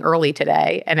 I'm leaving early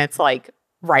today. And it's like,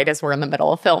 right as we're in the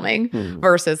middle of filming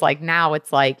versus like now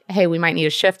it's like, hey, we might need to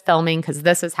shift filming because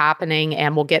this is happening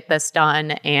and we'll get this done.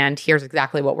 And here's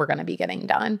exactly what we're going to be getting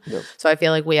done. So I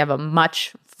feel like we have a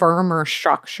much firmer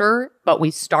structure, but we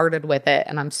started with it.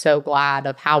 And I'm so glad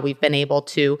of how we've been able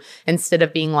to, instead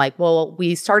of being like, well,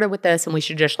 we started with this and we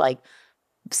should just like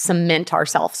cement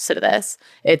ourselves to this.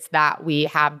 It's that we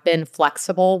have been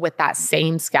flexible with that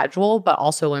same schedule, but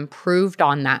also improved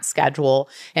on that schedule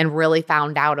and really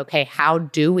found out, okay, how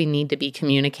do we need to be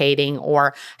communicating,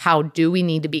 or how do we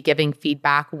need to be giving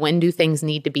feedback? When do things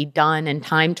need to be done and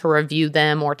time to review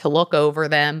them or to look over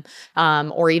them?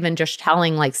 Or even just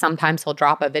telling, like sometimes he'll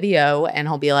drop a video and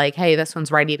he'll be like, hey, this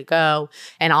one's ready to go.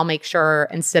 And I'll make sure,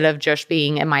 instead of just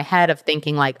being in my head of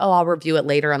thinking like, oh, I'll review it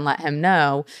later and let him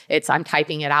know, I'm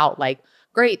typing it out like,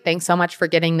 great, thanks so much for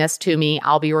getting this to me.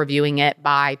 I'll be reviewing it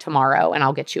by tomorrow and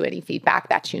I'll get you any feedback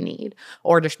that you need.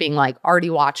 Or just being like, already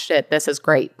watched it. This is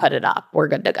great. Put it up. We're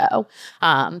good to go.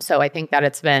 So I think that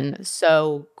it's been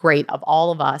so great of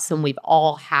all of us. And we've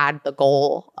all had the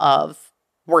goal of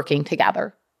working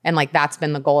together. And like, that's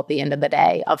been the goal at the end of the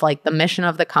day of like the mission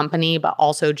of the company, but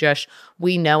also just,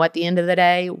 we know at the end of the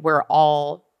day, we're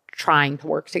all trying to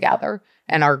work together.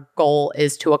 And our goal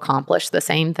is to accomplish the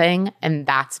same thing. And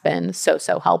that's been so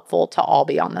helpful to all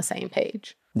be on the same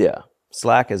page. Yeah.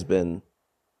 Slack has been,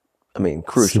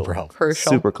 crucial. Super helpful.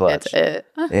 Crucial. Super clutch. It's it.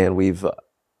 And we've,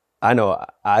 I know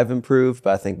I've improved,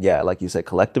 but I think, yeah, like you said,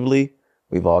 collectively,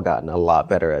 we've all gotten a lot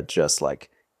better at just like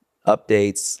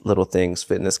updates, little things,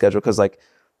 fit in the schedule. Cause like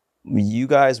you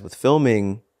guys with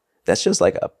filming, that's just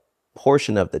like a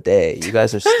portion of the day. You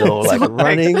guys are still like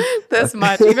running this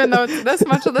much, even though it's this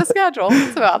much of the schedule.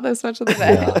 It's about this much of the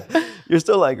day. Yeah. You're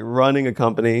still like running a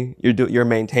company. You're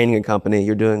maintaining a company.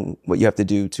 You're doing what you have to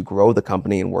do to grow the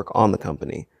company and work on the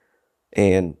company.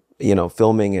 And you know,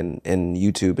 filming and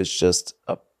YouTube is just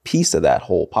a piece of that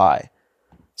whole pie.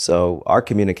 So our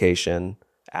communication,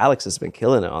 Alex has been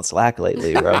killing it on Slack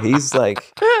lately, bro. He's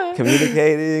like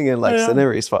communicating and like sending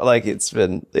response. Like it's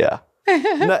been, yeah.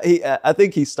 I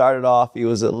think he started off. He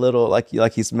was a little like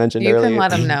he's mentioned earlier. You can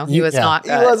let him know he was not.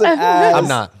 He wasn't. I'm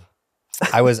not.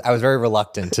 I was very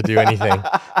reluctant to do anything.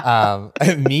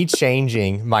 Me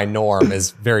changing my norm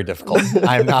is very difficult.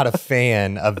 I'm not a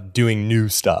fan of doing new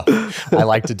stuff. I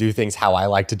like to do things how I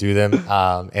like to do them.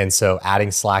 And so adding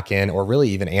Slack in or really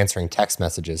even answering text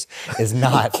messages is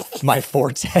not my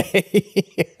forte.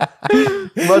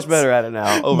 Much better at it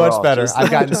now. Overall. Much better. I've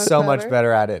gotten so much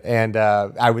better at it. And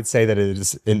I would say that it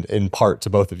is in part to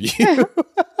both of you.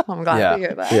 I'm glad to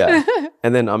hear that. Yeah.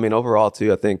 And then, I mean, overall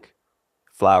too, I think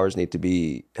flowers need to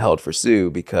be held for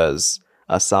Sue because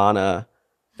Asana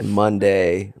and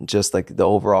Monday, just like the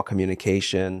overall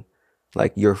communication,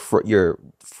 like the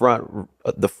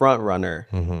front runner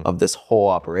of this whole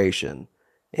operation.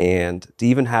 And to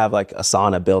even have like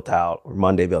Asana built out or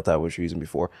Monday built out, which we were using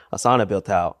before, Asana built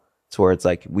out to where it's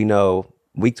like, we know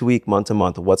week to week, month to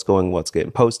month, what's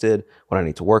getting posted, what I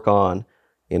need to work on.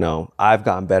 You know, I've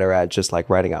gotten better at just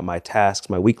like writing out my tasks,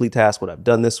 my weekly tasks, what I've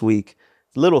done this week.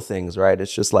 Little things, right?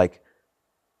 It's just like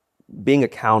being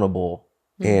accountable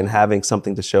and having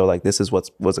something to show like this is what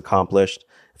was accomplished.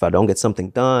 If I don't get something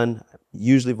done, I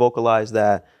usually vocalize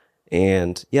that.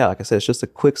 And yeah, like I said, it's just a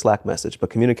quick Slack message, but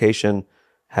communication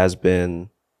has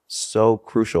been so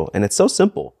crucial and it's so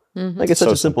simple. Like it's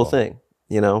such a simple thing,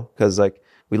 you know, because like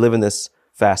we live in this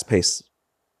fast-paced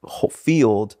whole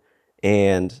field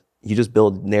and you just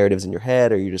build narratives in your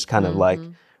head or you're just kind of like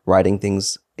writing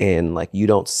things and like you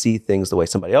don't see things the way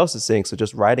somebody else is seeing. So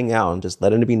just writing out and just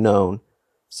letting it be known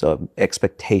so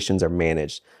expectations are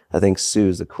managed. I think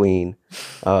Sue's the queen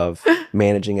of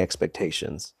managing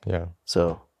expectations. Yeah.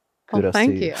 So kudos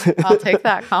thank to you. I'll take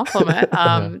that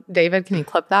compliment. David, can you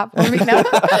clip that for me? No.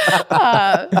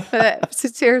 But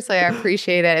seriously, I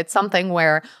appreciate it. It's something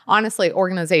where honestly,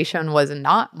 organization was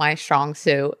not my strong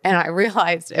suit. And I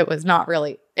realized it was not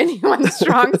really anyone's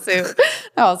strong suit.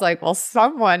 I was like, well,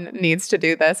 someone needs to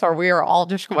do this or we are all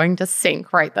just going to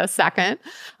sink right this second.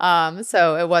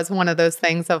 So it was one of those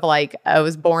things of like, I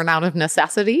was born out of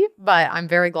necessity, but I'm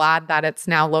very glad that it's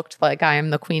now looked like I am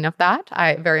the queen of that.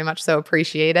 I very much so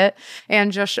appreciate it.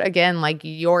 And just again, like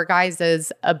your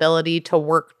guys' ability to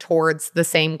work towards the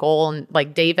same goal and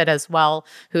like David as well,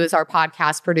 who is our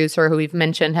podcast producer, who we've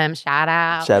mentioned him, shout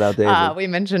out David. We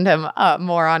mentioned him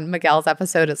more on Miguel's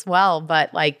episode as well,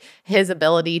 but like his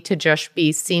ability to just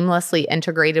be seamlessly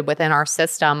integrated within our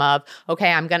system of,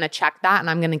 okay, I'm going to check that and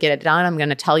I'm going to get it done. I'm going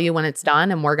to tell you when it's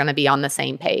done and we're going to be on the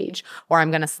same page. Or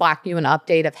I'm going to Slack you an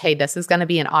update of, hey, this is going to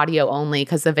be an audio only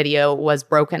because the video was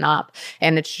broken up.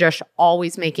 And it's just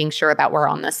always making sure that we're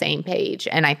on the same page.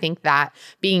 And I think that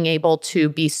being able to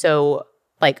be so,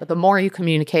 like, the more you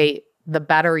communicate, the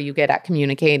better you get at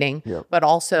communicating. Yep. But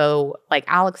also, like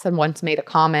Alex had once made a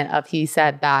comment of, he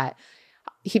said that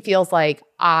he feels like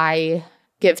I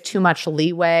give too much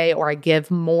leeway or I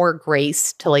give more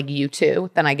grace to like you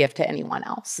two than I give to anyone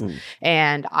else.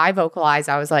 And I vocalized,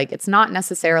 I was like, it's not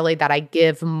necessarily that I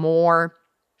give more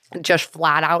just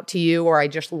flat out to you or I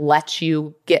just let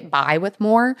you get by with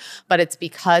more, but it's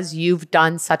because you've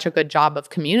done such a good job of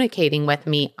communicating with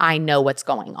me, I know what's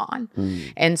going on.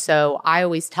 And so I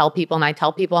always tell people, and I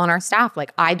tell people on our staff,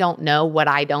 like, I don't know what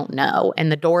I don't know. And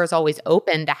the door is always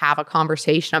open to have a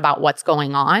conversation about what's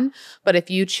going on. But if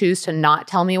you choose to not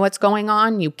tell me what's going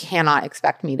on, you cannot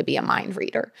expect me to be a mind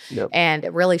reader. Yep. And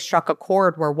it really struck a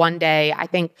chord where one day, I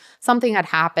think something had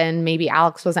happened. Maybe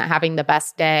Alex wasn't having the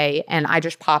best day. And I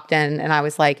just popped in and I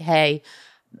was like, hey,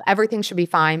 everything should be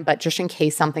fine, but just in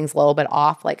case something's a little bit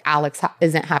off, like Alex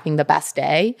isn't having the best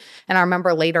day. And I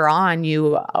remember later on,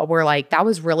 you were like, that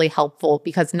was really helpful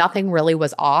because nothing really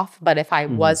was off. But if I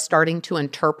was starting to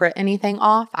interpret anything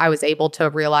off, I was able to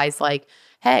realize like,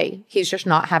 hey, he's just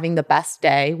not having the best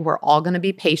day. We're all going to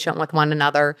be patient with one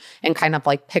another and kind of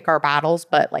like pick our battles,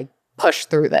 but like push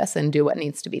through this and do what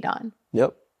needs to be done.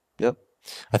 Yep.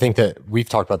 I think that we've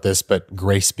talked about this, but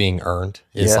grace being earned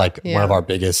is one of our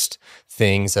biggest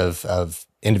things of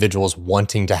individuals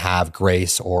wanting to have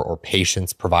grace or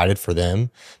patience provided for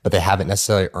them, but they haven't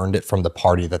necessarily earned it from the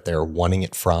party that they're wanting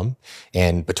it from.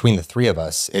 And between the three of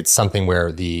us, it's something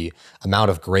where the amount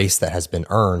of grace that has been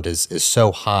earned is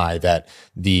so high that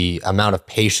the amount of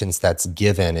patience that's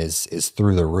given is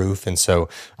through the roof. And so,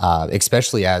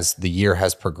 especially as the year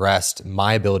has progressed,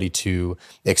 my ability to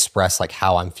express like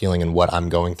how I'm feeling and what I'm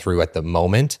going through at the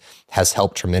moment has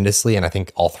helped tremendously. And I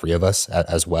think all three of us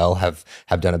as well have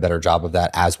done a better job of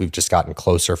that as we've just gotten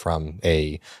closer from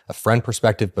a friend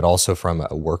perspective, but also from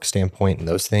a work standpoint and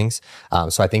those things.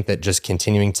 So I think that just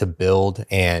continuing to build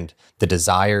and the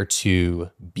desire to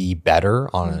be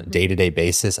better on a day-to-day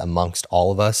basis amongst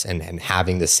all of us and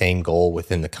having the same goal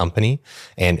within the company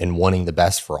and wanting the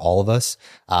best for all of us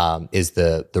is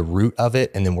the root of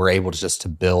it. And then we're able to just to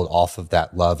build off of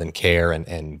that love and care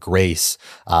and grace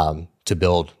to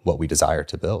build what we desire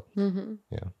to build.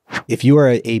 Yeah. If you are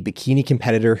a bikini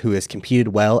competitor who has competed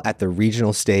well at the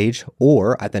regional stage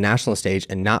or at the national stage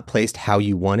and not placed how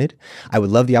you wanted, I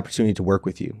would love the opportunity to work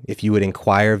with you. If you would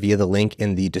inquire via the link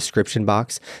in the description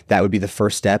box, that would be the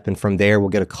first step. And from there, we'll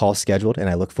get a call scheduled, and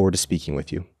I look forward to speaking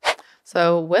with you.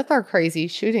 So with our crazy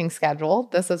shooting schedule,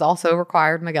 this has also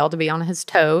required Miguel to be on his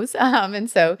toes. And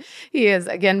so he has,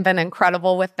 again, been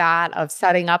incredible with that, of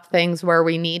setting up things where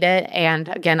we need it. And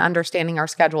again, understanding our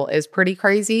schedule is pretty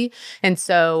crazy. And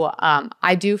so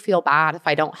I do feel bad if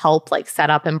I don't help like set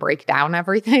up and break down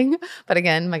everything. But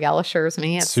again, Miguel assures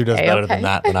me it's Sue does better than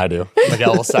that than I do.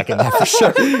 Miguel will second that for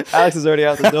sure. Alex is already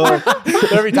out the door.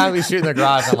 But every time we shoot in the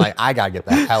garage, I'm like, I got to get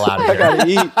the hell out of here. I got to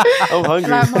eat. I'm hungry.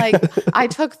 And I'm like, I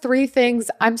took 3 things.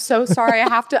 I'm so sorry.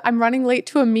 I'm running late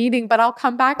to a meeting, but I'll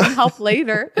come back and help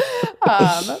later.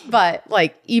 But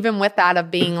like, even with that of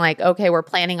being like, okay, we're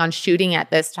planning on shooting at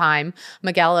this time,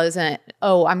 Miguel isn't,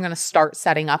 I'm going to start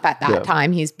setting up at that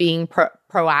time. He's being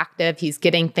proactive. He's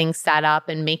getting things set up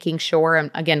and making sure, and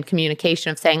again,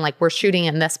 communication of saying like, we're shooting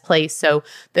in this place, so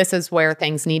this is where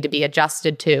things need to be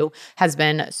adjusted to, has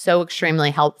been so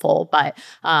extremely helpful. But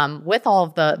with all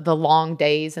of the long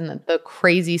days and the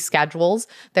crazy schedules,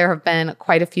 there have been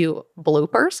quite a few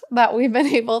bloopers that we've been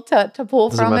able to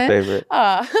pull Those from are my it. favorite.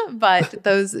 But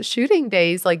those shooting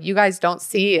days, like you guys don't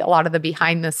see a lot of the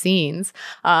behind the scenes,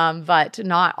 but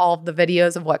not all of the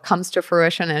videos of what comes to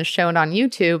fruition and is shown on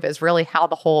YouTube is really how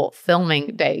the whole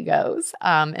filming day goes.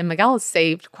 And Miguel has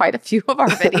saved quite a few of our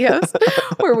videos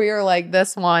where we were like,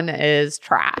 this one is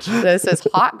trash. This is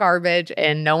hot garbage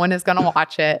and no one is going to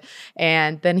watch it.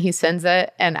 And then he sends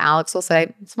it and Alex will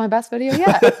say, it's my best video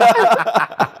yet.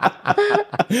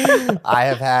 I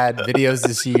have had videos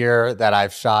this year that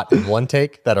I've shot in one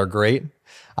take that are great.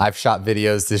 I've shot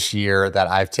videos this year that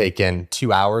I've taken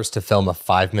 2 hours to film a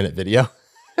 5-minute video.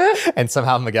 And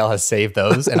somehow Miguel has saved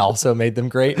those and also made them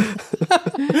great.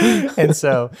 And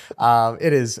so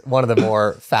it is one of the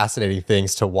more fascinating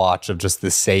things to watch, of just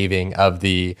the saving of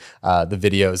the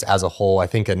videos as a whole. I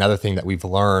think another thing that we've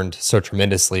learned so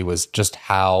tremendously was just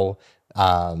how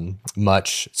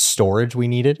much storage we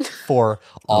needed for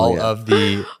all of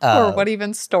the or what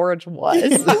even storage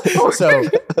was. So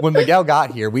when Miguel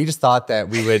got here, we just thought that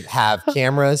we would have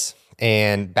cameras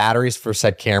and batteries for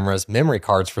said cameras, memory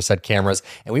cards for said cameras,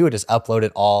 and we would just upload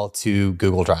it all to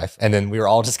Google Drive. And then we were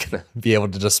all just going to be able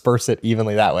to disperse it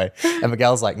evenly that way. And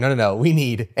Miguel's like, no, we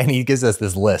need, and he gives us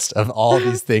this list of all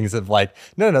these things of like,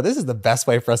 no, this is the best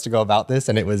way for us to go about this.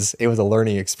 And it was a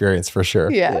learning experience for sure.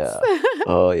 Yes. Yeah.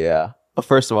 Oh yeah. Well,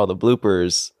 first of all, the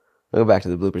bloopers, I'll go back to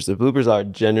the bloopers. The bloopers are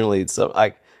genuinely so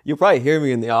like, you'll probably hear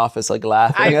me in the office like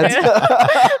laughing. And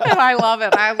I love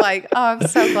it. I'm like, I'm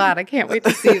so glad. I can't wait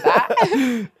to see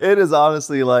that. It is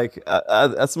honestly like,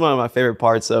 that's one of my favorite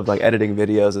parts of like editing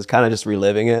videos, is kind of just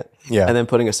reliving it. Yeah. And then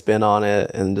putting a spin on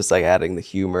it and just like adding the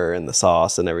humor and the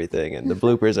sauce and everything. And the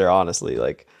bloopers are honestly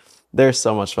like, they're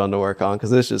so much fun to work on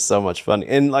because it's just so much fun.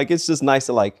 And like, it's just nice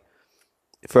to like,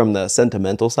 from the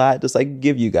sentimental side, just like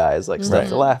give you guys like stuff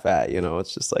to laugh at, you know.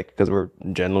 It's just like, because we're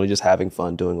generally just having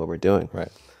fun doing what we're doing. Right.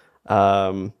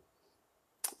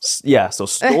 Yeah, so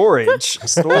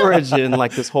storage in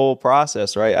like this whole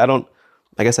process, right?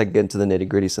 I guess I can get into the nitty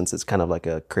gritty since it's kind of like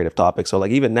a creative topic. So like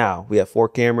even now we have 4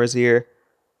 cameras here,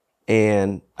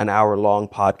 and an hour-long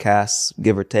podcast,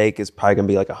 give or take, is probably gonna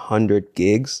be like 100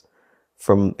 gigs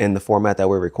from in the format that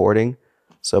we're recording.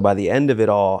 So by the end of it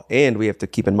all, and we have to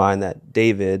keep in mind that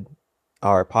David,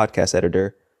 our podcast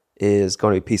editor, is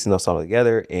going to be piecing us all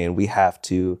together, and we have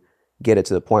to get it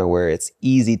to the point where it's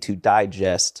easy to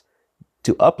digest,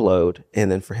 to upload,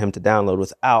 and then for him to download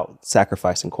without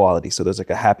sacrificing quality. So there's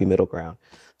like a happy middle ground.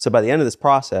 So by the end of this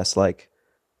process, like,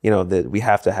 you know, that we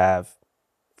have to have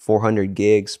 400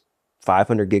 gigs,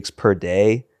 500 gigs per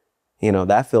day, you know,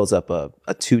 that fills up a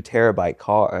 2 terabyte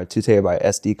car, or 2 terabyte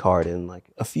SD card in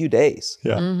like a few days.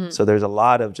 Yeah. So there's a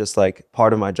lot of just like,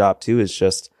 part of my job too is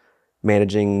just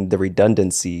managing the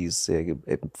redundancies,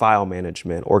 file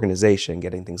management, organization,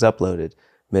 getting things uploaded,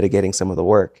 mitigating some of the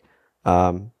work.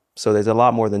 So there's a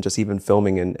lot more than just even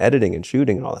filming and editing and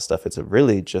shooting and all that stuff. It's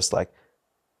really just like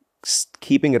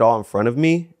keeping it all in front of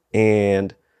me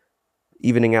and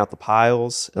evening out the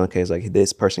piles. Okay, it's like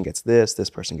this person gets this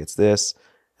person gets this.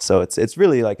 So it's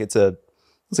really like it's like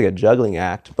a juggling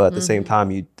act, but at the same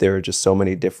time, there are just so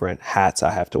many different hats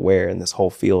I have to wear in this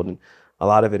whole field, and a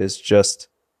lot of it is just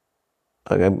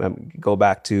go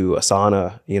back to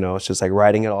Asana. You know, it's just like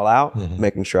writing it all out,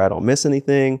 making sure I don't miss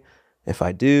anything. If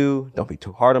I do, don't be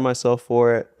too hard on myself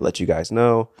for it. Let you guys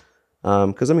know,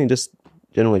 because I mean, just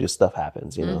generally, just stuff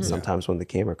happens. You know, sometimes when the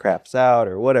camera craps out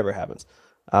or whatever happens.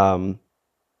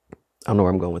 I don't know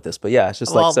where I'm going with this, but yeah, it's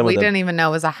just like we didn't even know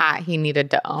it was a hat he needed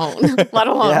to own, let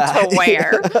alone to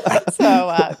wear.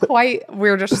 So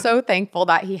we're just so thankful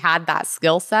that he had that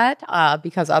skill set,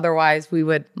 because otherwise we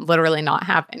would literally not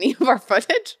have any of our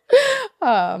footage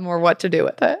or what to do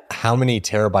with it. How many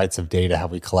terabytes of data have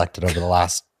we collected over the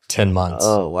last 10 months?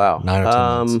 Oh, wow. 9 or 10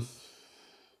 months.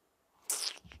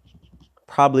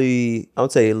 Probably, I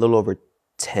would say a little over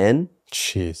 10.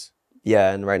 Jeez.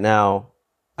 Yeah, and right now,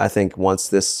 I think once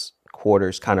this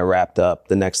quarter's kind of wrapped up,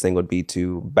 the next thing would be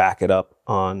to back it up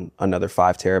on another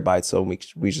 5 terabytes. So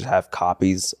we just have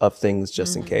copies of things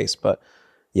just in case. But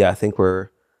yeah, I think we're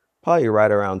probably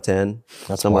right around 10,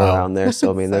 somewhere around there.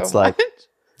 So I mean, that's like,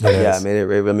 yeah,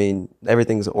 I mean,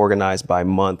 everything's organized by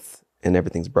month and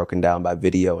everything's broken down by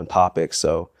video and topics.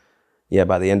 So yeah,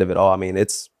 by the end of it all, I mean,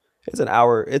 it's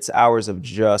hours of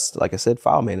just, like I said,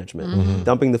 file management,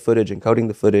 dumping the footage, encoding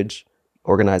the footage,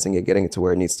 organizing it, getting it to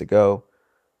where it needs to go.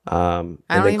 I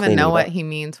don't even know what he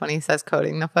means when he says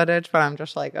coding the footage, but I'm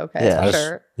just like, okay,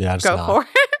 sure. Go for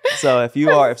it.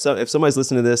 So if somebody's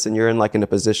listening to this and you're in a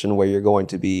position where you're going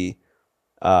to be,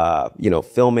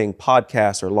 filming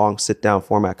podcasts or long sit down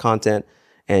format content,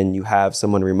 and you have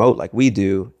someone remote like we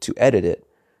do to edit it,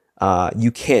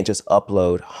 you can't just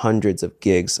upload hundreds of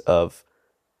gigs of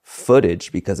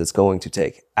footage because it's going to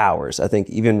take hours. I think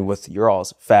even with your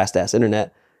all's fast ass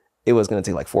internet, it was going to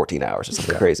take like 14 hours or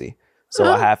something crazy. So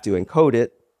I have to encode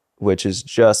it, which is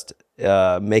just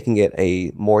making it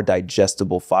a more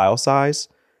digestible file size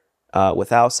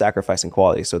without sacrificing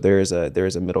quality. So there is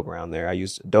a middle ground there. I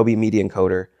use Adobe Media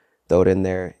Encoder, throw it in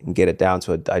there, and get it down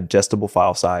to a digestible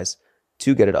file size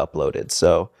to get it uploaded.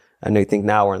 So I think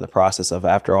now we're in the process of,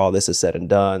 after all this is said and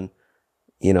done,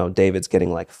 you know, David's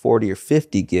getting like 40 or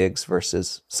 50 gigs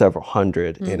versus several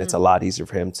hundred, and it's a lot easier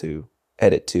for him to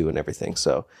edit to and everything.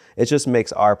 So it just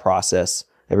makes our process,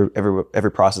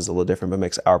 every process is a little different, but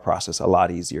makes our process a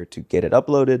lot easier to get it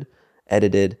uploaded,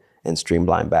 edited, and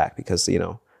streamlined back. Because, you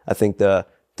know, I think the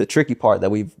tricky part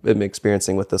that we've been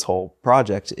experiencing with this whole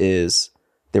project is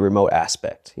the remote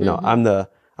aspect. You know, I'm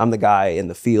the guy in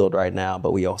the field right now,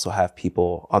 but we also have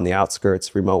people on the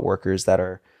outskirts, remote workers that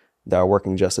are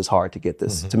working just as hard to get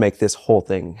this, to make this whole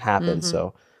thing happen.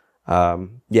 So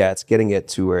it's getting it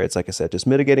to where it's, like I said, just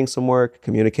mitigating some work,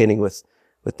 communicating with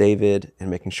David, and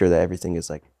making sure that everything is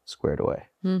like squared away.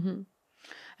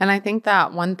 And I think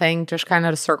that one thing, just kind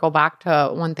of to circle back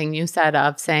to one thing you said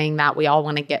of saying that we all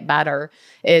want to get better,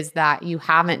 is that you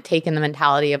haven't taken the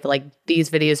mentality of like,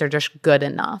 these videos are just good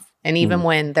enough. And even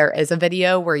when there is a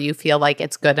video where you feel like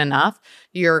it's good enough,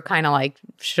 you're kind of like,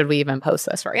 should we even post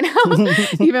this right now?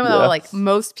 Even though like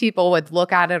most people would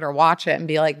look at it or watch it and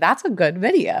be like, that's a good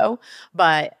video.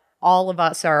 But all of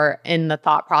us are in the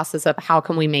thought process of how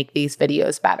can we make these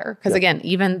videos better? Because again,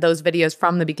 even those videos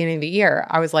from the beginning of the year,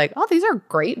 I was like, oh, these are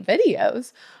great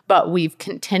videos. But we've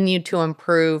continued to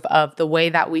improve of the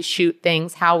way that we shoot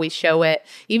things, how we show it,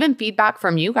 even feedback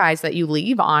from you guys that you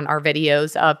leave on our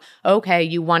videos of, okay,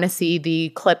 you want to see the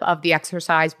clip of the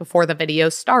exercise before the video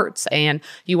starts, and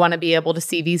you want to be able to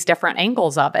see these different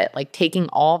angles of it, like taking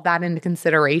all of that into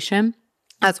consideration.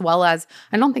 As well as,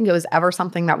 I don't think it was ever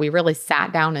something that we really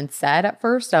sat down and said at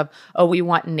first of, oh, we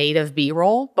want native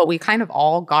B-roll, but we kind of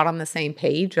all got on the same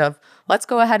page of, let's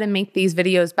go ahead and make these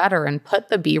videos better and put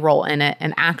the B-roll in it,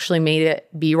 and actually made it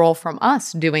B-roll from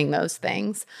us doing those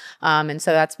things. And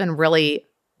so that's been really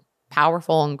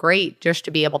powerful and great, just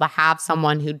to be able to have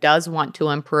someone who does want to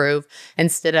improve,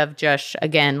 instead of just,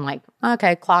 again, like,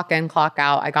 okay, clock in, clock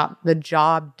out. I got the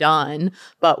job done,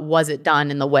 but was it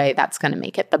done in the way that's going to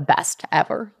make it the best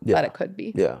ever that it could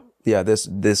be? Yeah.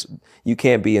 This you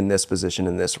can't be in this position,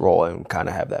 in this role, and kind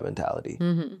of have that mentality.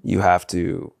 You have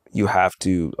to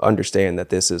understand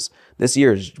that this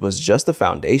year was just the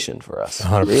foundation for us.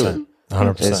 100%. Really.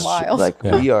 100%. Wild. Like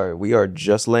we are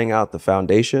just laying out the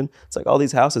foundation. It's like all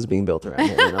these houses being built around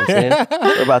here. You know what I'm saying?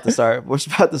 We're about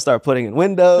to start putting in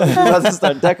windows. We're about to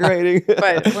start decorating.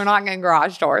 But we're not getting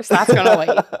garage doors. That's gonna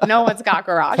wait. No one's got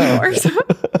garage doors.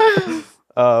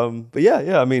 But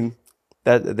yeah. I mean,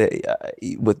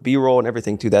 with B-roll and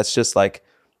everything too. That's just like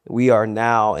we are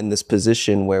now in this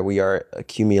position where we are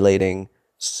accumulating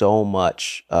so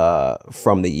much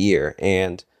from the year,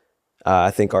 and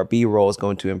I think our B-roll is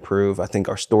going to improve. I think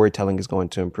our storytelling is going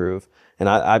to improve. And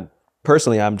I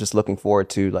personally, I'm just looking forward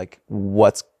to like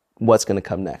what's going to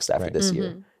come next after this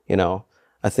year. You know,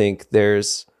 I think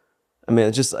it's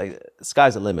just like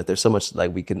sky's the limit. There's so much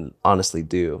like we can honestly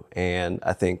do. And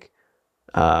I think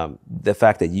the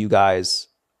fact that you guys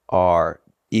are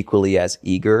equally as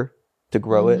eager to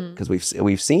grow it, because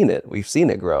we've seen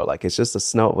it grow. Like it's just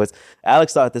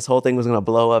Alex thought this whole thing was gonna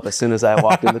blow up as soon as I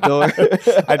walked in the door.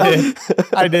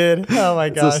 I did. Oh my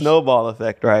gosh. It's a snowball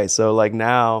effect, right? So like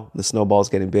now the snowball's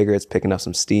getting bigger, it's picking up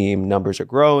some steam, numbers are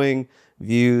growing,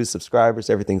 views, subscribers,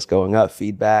 everything's going up,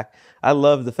 feedback. I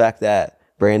love the fact that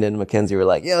Brandon and Mackenzie were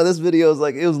like, yo, this video is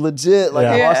like, it was legit. Like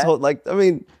I watched the whole, like, I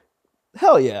mean,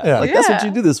 hell yeah. Like that's what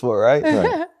you do this for, right?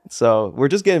 Right. So we're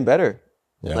just getting better.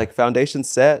 Yeah. Like foundation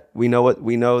set, we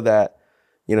know that,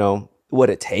 you know,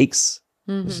 what it takes.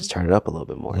 Let's just turn it up a little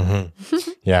bit more.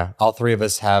 Yeah. All three of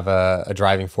us have a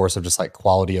driving force of just like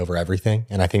quality over everything.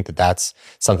 And I think that that's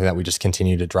something that we just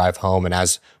continue to drive home. And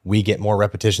as we get more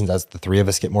repetitions, as the three of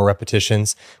us get more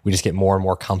repetitions, we just get more and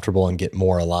more comfortable and get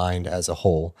more aligned as a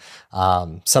whole.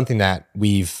 Something that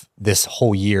this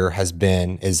whole year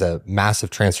is a massive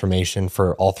transformation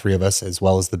for all three of us, as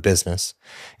well as the business.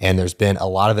 And there's been a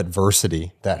lot of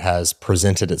adversity that has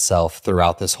presented itself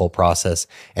throughout this whole process.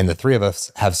 And the three of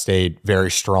us have stayed very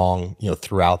strong, you know,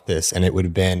 throughout this. And it would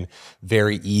have been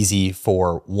very easy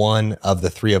for one of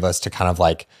the three of us to kind of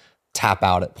like tap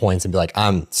out at points and be like,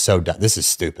 I'm so done. This is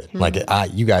stupid. Like,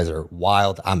 you guys are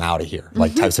wild. I'm out of here.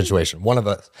 Like type situation. One of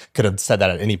us could have said that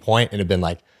at any point and have been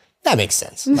like, that makes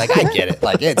sense. Like, I get it.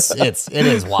 Like it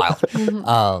is wild.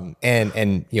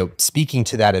 And, you know, speaking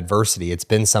to that adversity, it's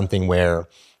been something where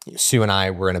Sue and I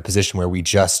were in a position where we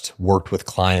just worked with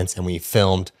clients and we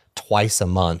filmed twice a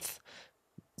month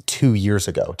 2 years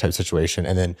ago type situation.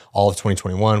 And then all of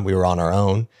 2021, we were on our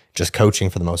own, just coaching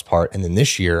for the most part. And then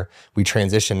this year we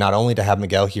transitioned not only to have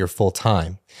Miguel here full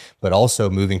time, but also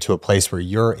moving to a place where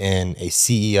you're in a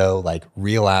CEO, like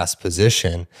real ass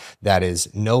position that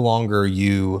is no longer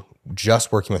you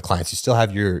just working with clients. You still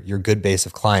have your good base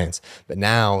of clients, but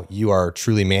now you are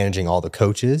truly managing all the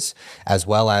coaches as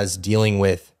well as dealing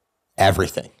with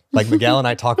everything. Like Miguel and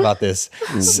I talk about this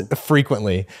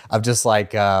frequently of just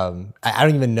like, I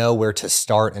don't even know where to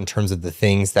start in terms of the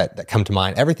things that come to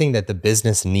mind. Everything that the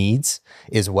business needs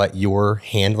is what you're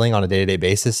handling on a day-to-day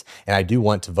basis. And I do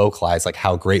want to vocalize like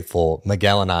how grateful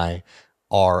Miguel and I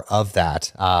are of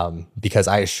that, because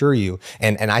I assure you,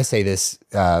 and I say this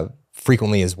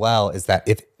frequently as well, is that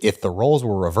if the roles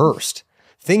were reversed,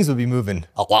 things would be moving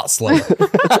a lot slower.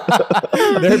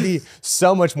 There'd be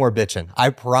so much more bitching. I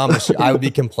promise you, I would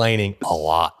be complaining a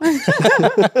lot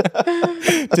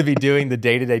to be doing the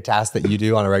day-to-day tasks that you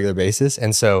do on a regular basis.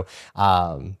 And so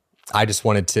I just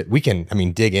wanted to,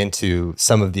 dig into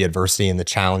some of the adversity and the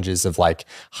challenges of like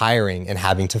hiring and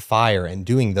having to fire and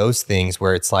doing those things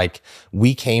where it's like,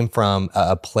 we came from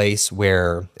a place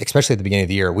where, especially at the beginning of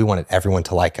the year, we wanted everyone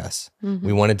to like us.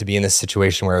 We wanted to be in this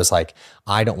situation where it was like,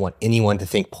 I don't want anyone to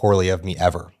think poorly of me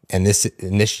ever. And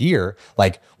in this year,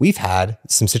 like we've had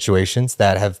some situations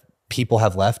that people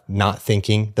have left not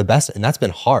thinking the best. And that's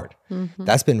been hard.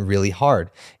 That's been really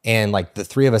hard. And like the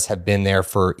three of us have been there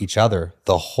for each other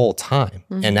the whole time.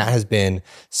 And that has been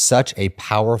such a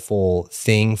powerful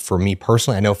thing for me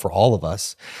personally. I know for all of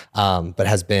us, but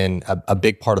has been a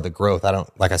big part of the growth.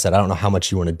 Like I said, I don't know how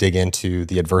much you want to dig into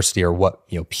the adversity or what,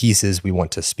 pieces we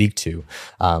want to speak to.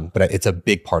 But it's a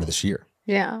big part of this year.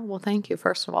 Yeah. Well, thank you,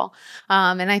 first of all.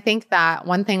 And I think that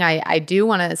one thing I do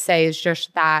want to say is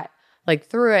just that, like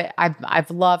through it, I've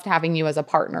loved having you as a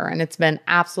partner, and it's been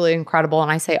absolutely incredible.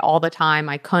 And I say all the time,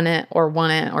 I couldn't or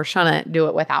wouldn't or shouldn't do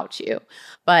it without you.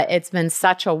 But it's been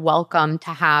such a welcome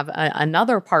to have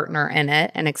another partner in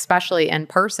it, and especially in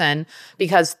person,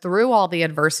 because through all the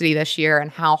adversity this year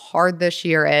and how hard this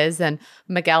year is, and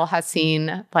Miguel has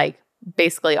seen like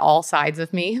basically all sides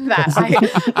of me that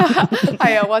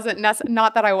I wasn't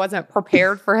not that I wasn't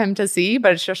prepared for him to see,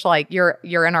 but it's just like you're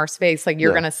in our space, like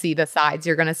you're gonna see the sides,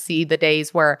 you're gonna see the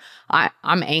days where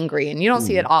I'm angry, and you don't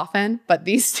see it often, but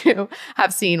these two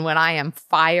have seen when I am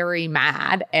fiery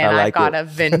mad and I've got a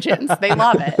vengeance. They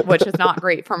love it, which is not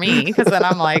great for me because then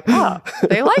I'm like, oh,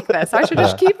 they like this. I should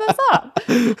just keep this up.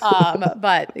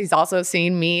 But he's also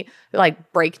seen me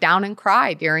like break down and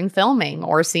cry during filming,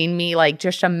 or seen me like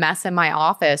just a mess in my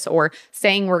office, or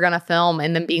saying we're going to film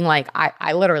and then being like,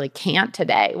 I literally can't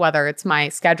today, whether it's my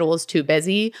schedule is too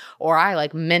busy or I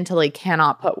like mentally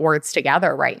cannot put words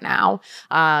together right now.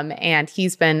 And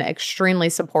he's been extremely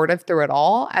supportive through it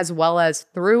all, as well as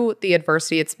through the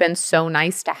adversity. It's been so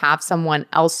nice to have someone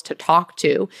else to talk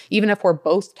to, even if we're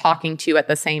both talking to you at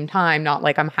the same time, not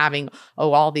like I'm having,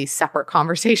 all these separate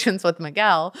conversations with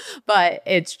Miguel, but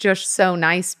it's just so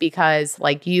nice because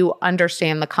like you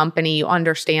understand the company, you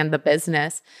understand the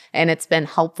business, and it's been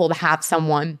helpful to have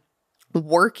someone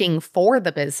working for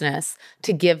the business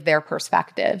to give their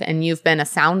perspective. And you've been a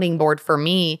sounding board for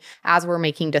me as we're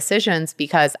making decisions,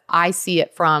 because I see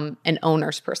it from an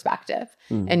owner's perspective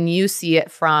and you see it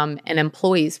from an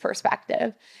employee's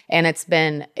perspective. And it's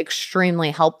been extremely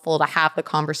helpful to have the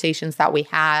conversations that we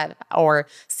had, or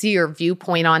see your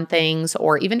viewpoint on things,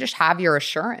 or even just have your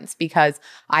assurance, because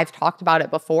I've talked about it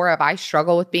before of I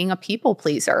struggle with being a people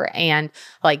pleaser. And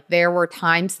like there were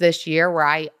times this year where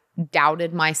I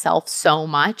doubted myself so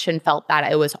much and felt that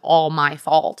it was all my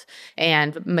fault.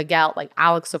 And Miguel, like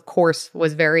Alex, of course,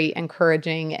 was very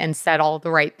encouraging and said all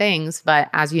the right things. But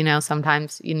as you know,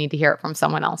 sometimes you need to hear it from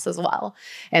someone else as well.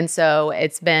 And so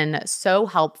it's been so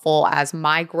helpful as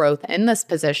my growth in this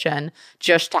position,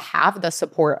 just to have the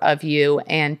support of you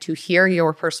and to hear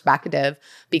your perspective,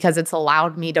 because it's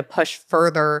allowed me to push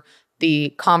further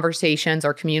the conversations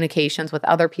or communications with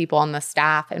other people on the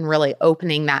staff, and really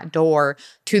opening that door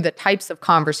to the types of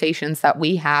conversations that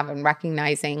we have, and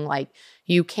recognizing like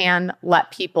you can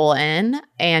let people in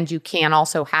and you can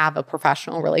also have a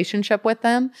professional relationship with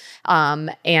them,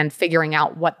 and figuring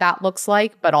out what that looks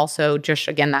like, but also just,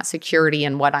 again, that security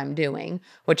in what I'm doing,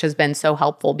 which has been so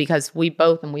helpful because we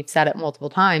both, and we've said it multiple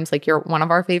times, like you're one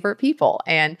of our favorite people,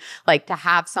 and like to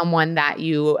have someone that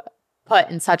you put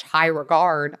in such high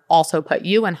regard also put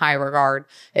you in high regard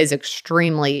is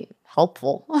extremely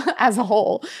helpful as a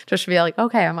whole, just to be like,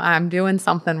 okay, I'm doing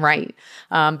something right.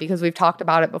 Because we've talked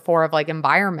about it before of like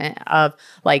environment of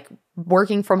like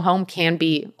working from home can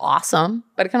be awesome,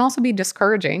 but it can also be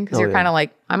discouraging because you're kind of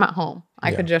like, I'm at home.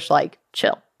 I could just like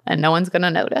chill and no one's going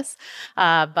to notice.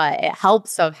 But it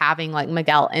helps of having like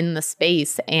Miguel in the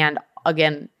space. And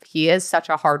again, he is such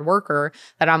a hard worker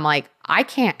that I'm like, I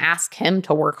can't ask him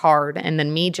to work hard and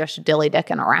then me just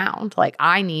dilly-dicking around. Like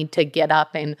I need to get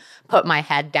up and put my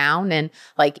head down. And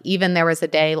like, even there was a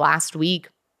day last week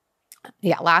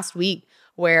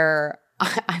where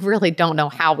I really don't know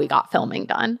how we got filming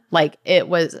done. Like it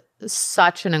was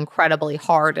such an incredibly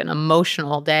hard and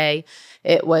emotional day.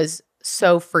 It was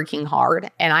so freaking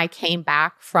hard. And I came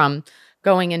back from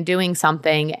going and doing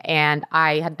something, and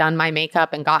I had done my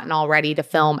makeup and gotten all ready to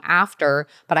film after,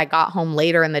 but I got home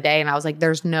later in the day and I was like,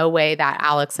 there's no way that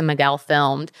Alex and Miguel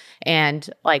filmed. And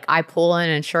like I pull in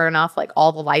and sure enough, like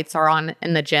all the lights are on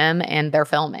in the gym and they're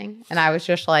filming. And I was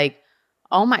just like,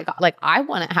 oh my God, like I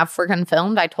wouldn't have freaking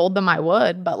filmed. I told them I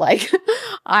would, but like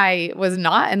I was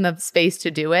not in the space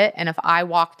to do it. And if I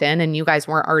walked in and you guys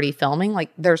weren't already filming, like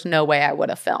there's no way I would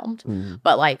have filmed.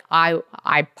 But like I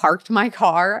parked my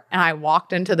car and I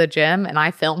walked into the gym and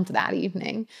I filmed that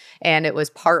evening. And it was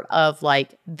part of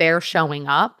like their showing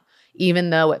up, even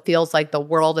though it feels like the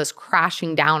world is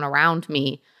crashing down around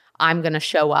me. I'm going to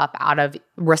show up out of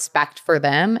respect for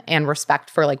them and respect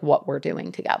for like what we're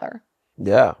doing together.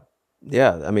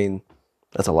 Yeah, I mean,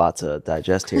 that's a lot to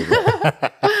digest here.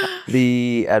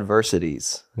 The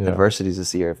adversities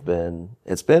this year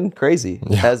it's been crazy.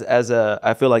 Yeah.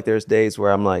 I feel like there's days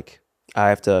where I'm like, I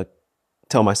have to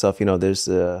tell myself,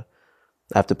 I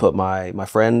have to put my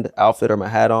friend outfit or my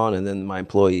hat on and then my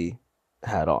employee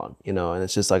hat on, and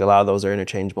it's just like a lot of those are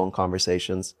interchangeable in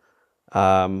conversations.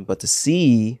 But to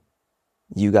see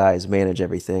you guys manage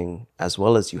everything as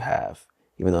well as you have,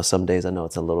 even though some days I know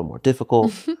it's a little more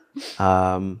difficult.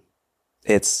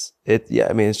 It's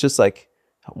just like,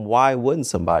 why wouldn't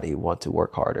somebody want to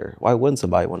work harder? Why wouldn't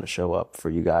somebody want to show up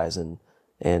for you guys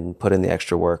and put in the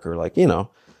extra work? Or like,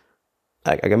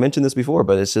 like I mentioned this before,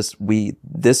 but it's just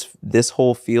this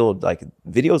whole field, like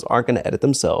videos aren't going to edit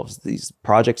themselves. These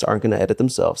projects aren't going to edit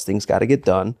themselves. Things got to get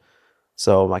done.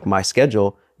 So like my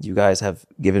schedule, you guys have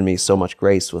given me so much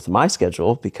grace with my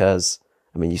schedule because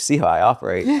I mean, you see how I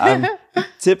operate.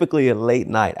 typically a late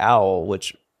night owl,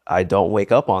 which I don't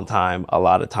wake up on time a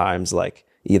lot of times, like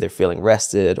either feeling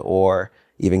rested or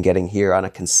even getting here on a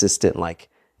consistent, like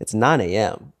it's 9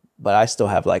 a.m., but I still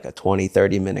have like a 20,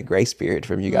 30-minute grace period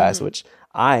from you guys, which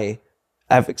I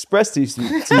have expressed to you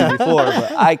before,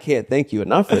 but I can't thank you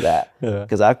enough for that,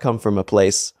 because I've come from a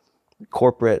place,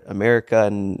 corporate America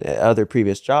and other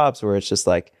previous jobs, where it's just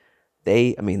like,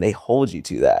 they hold you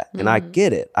to that. And I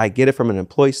get it. I get it from an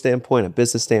employee standpoint, a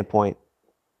business standpoint,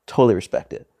 totally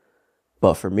respect it.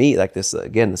 But for me, like this,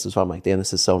 again, this is why I'm like, damn,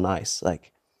 this is so nice.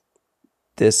 Like,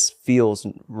 this feels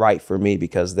right for me,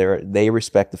 because they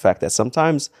respect the fact that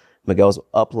sometimes Miguel's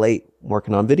up late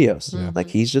working on videos.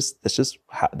 Like,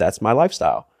 that's my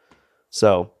lifestyle.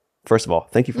 So first of all,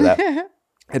 thank you for that.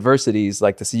 Adversities,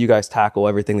 like to see you guys tackle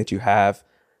everything that you have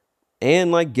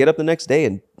and like get up the next day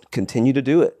and continue to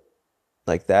do it.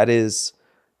 Like, that is,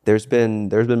 there's been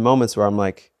moments where I'm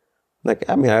like,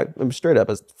 I'm straight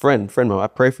up as friend mode. I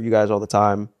pray for you guys all the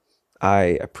time.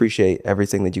 I appreciate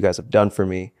everything that you guys have done for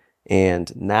me.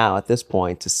 And now at this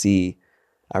point,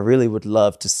 I really would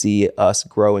love to see us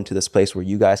grow into this place where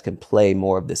you guys can play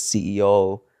more of the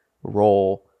CEO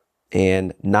role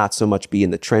and not so much be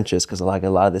in the trenches. Because like a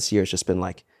lot of this year, it's just been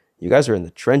like, you guys are in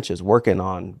the trenches working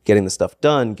on getting the stuff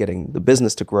done, getting the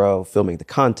business to grow, filming the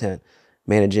content,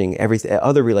 managing everything,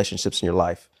 other relationships in your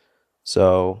life.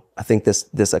 So I think this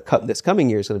coming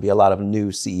year is going to be a lot of new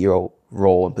CEO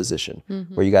role and position,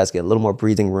 where you guys get a little more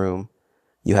breathing room.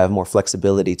 You have more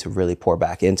flexibility to really pour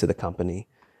back into the company.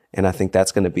 And I think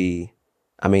that's going to be,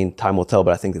 time will tell,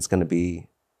 but I think it's going to be,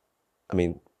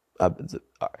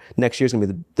 next year's going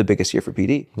to be the biggest year for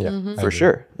PD. Yeah, for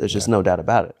sure. There's just no doubt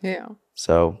about it. Yeah.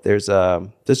 So there's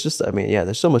so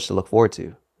much to look forward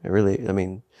to. It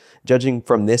really, judging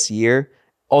from this year,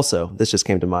 also, this just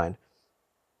came to mind.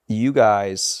 You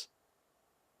guys,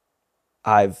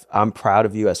 I'm proud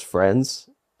of you as friends.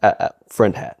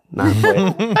 Friend hat, not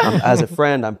as a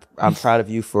friend. I'm proud of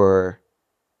you for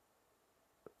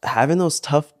having those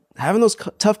tough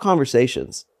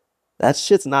conversations. That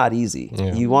shit's not easy.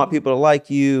 Yeah. You want people to like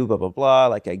you, blah blah blah.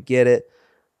 Like, I get it.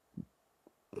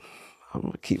 I'm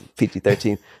gonna keep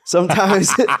PG-13.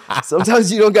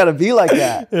 Sometimes you don't gotta be like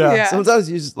that. Yeah.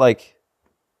 Sometimes you just like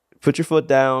put your foot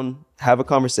down, have a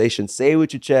conversation, say it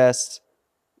with your chest,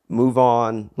 move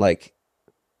on. Like,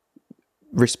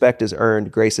 respect is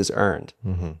earned, grace is earned.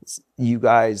 You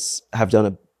guys have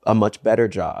done a much better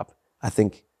job. I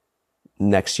think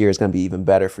next year is going to be even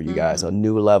better for you guys. A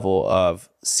new level of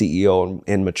CEO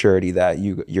and maturity that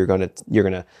you're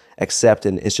gonna accept,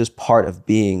 and it's just part of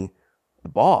being the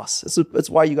boss. It's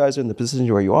why you guys are in the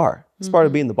position where you are. It's part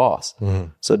of being the boss.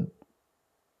 So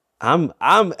I'm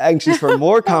anxious for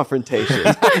more confrontation.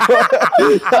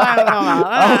 I don't know about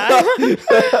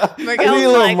that.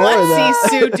 Miguel's like,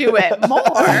 let's see Sue do it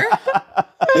more.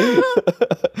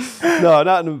 No,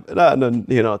 not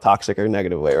in a toxic or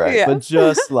negative way, right? Yeah. But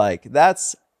just like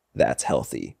that's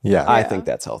healthy. Yeah, I think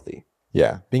that's healthy.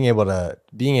 Yeah, being able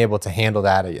to handle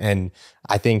that, and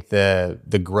I think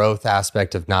the growth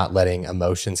aspect of not letting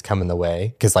emotions come in the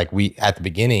way, because like at the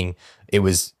beginning, it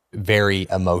was very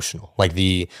emotional. Like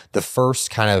the first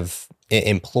kind of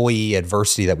employee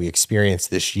adversity that we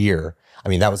experienced this year,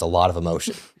 that was a lot of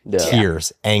emotion.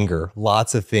 Tears, anger,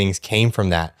 lots of things came from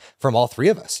that, from all three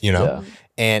of us,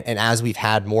 and as we've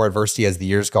had more adversity as the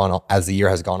year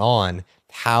has gone on,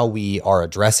 how we are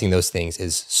addressing those things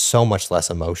is so much less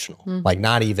emotional. Like,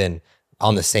 not even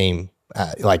on the same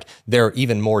like, they're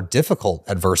even more difficult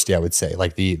adversity, I would say.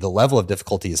 Like, the level of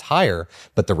difficulty is higher,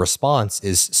 but the response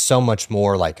is so much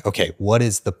more like, okay, what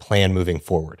is the plan moving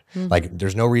forward? Like,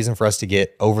 there's no reason for us to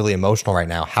get overly emotional right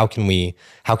now. How can we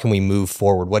move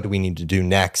forward? What do we need to do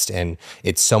next? And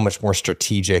it's so much more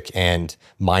strategic and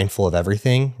mindful of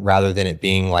everything, rather than it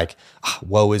being like,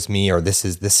 woe is me, or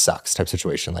this sucks type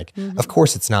situation. Like, of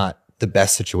course it's not the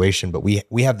best situation, but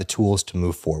we have the tools to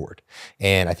move forward.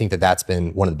 And I think that's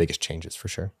been one of the biggest changes for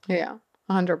sure. Yeah.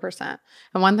 100%.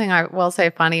 And one thing I will say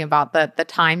funny about the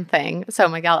time thing. So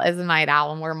Miguel is a night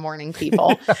owl and we're morning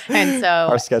people. And so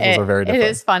our schedules are very different. It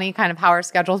is funny kind of how our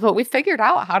schedules, but we figured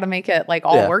out how to make it like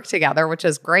all work together, which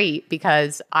is great,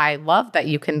 because I love that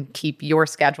you can keep your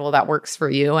schedule that works for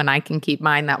you and I can keep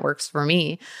mine that works for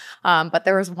me. But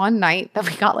there was one night that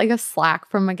we got like a Slack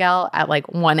from Miguel at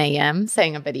like 1 a.m.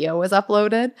 saying a video was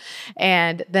uploaded.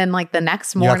 And then like the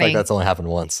next morning. Like that's only happened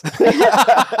once.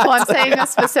 Well, I'm saying a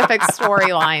specific story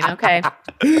storyline, okay?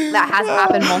 That has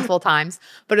happened multiple times.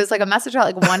 But it was like a message at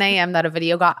like 1 a.m. that a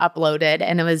video got uploaded.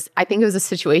 And I think it was a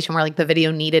situation where like the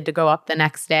video needed to go up the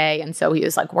next day. And so he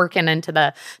was like working into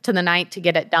the night to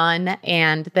get it done.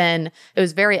 And then it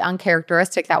was very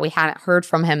uncharacteristic that we hadn't heard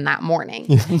from him that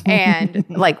morning. And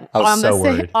like on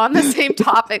the same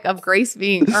topic of grace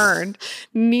being earned,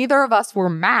 neither of us were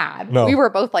mad. No. We were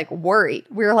both like worried.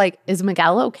 We were like, is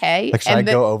Miguel okay? Like, should I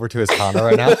go over to his condo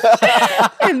right now?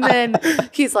 And then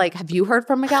he's like, have you heard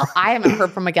from Miguel? I haven't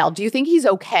heard from Miguel. Do you think he's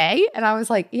okay? And I was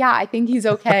like, yeah, I think he's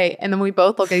okay. And then we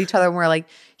both look at each other and we're like,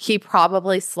 he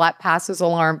probably slept past his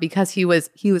alarm because he was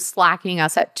slacking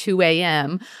us at 2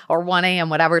 a.m. or 1 a.m.,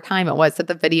 whatever time it was that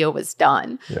the video was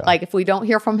done. Yeah. Like if we don't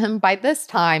hear from him by this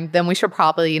time, then we should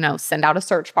probably, send out a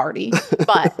search party.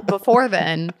 But before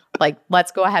then, like,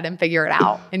 let's go ahead and figure it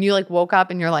out. And you like woke up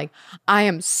and you're like, I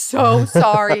am so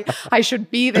sorry. I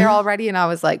should be there already. And I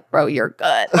was like, bro, you're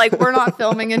good. Like, we're not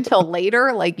filming until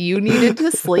later. Like, you needed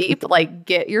to sleep, like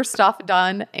get your stuff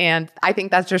done. And I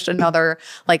think that's just another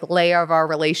like layer of our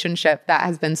relationship that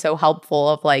has been so helpful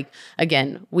of like,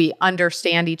 again, we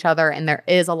understand each other and there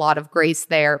is a lot of grace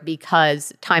there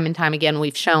because time and time again,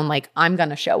 we've shown like, I'm going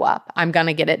to show up. I'm going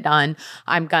to get it done.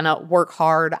 I'm going to work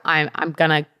hard. I'm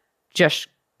going to just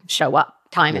show up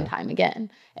time and time again.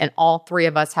 And all three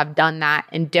of us have done that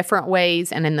in different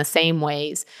ways and in the same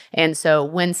ways. And so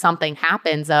when something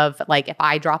happens of like, if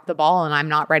I drop the ball and I'm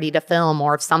not ready to film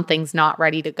or if something's not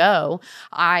ready to go,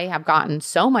 I have gotten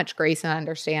so much grace and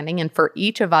understanding. And for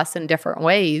each of us in different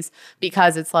ways,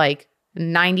 because it's like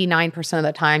 99% of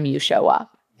the time you show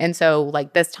up. And so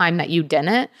like this time that you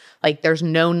didn't, like there's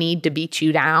no need to beat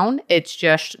you down. It's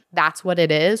just, that's what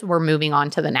it is. We're moving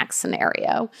on to the next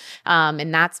scenario.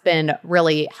 And that's been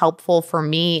really helpful for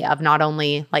me of not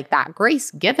only like that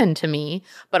grace given to me,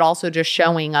 but also just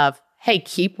showing of, hey,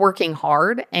 keep working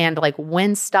hard. And like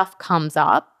when stuff comes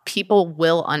up, people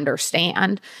will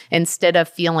understand instead of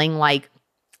feeling like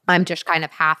I'm just kind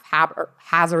of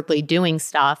haphazardly doing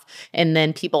stuff and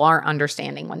then people aren't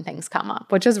understanding when things come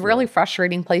up, which is a really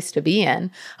frustrating place to be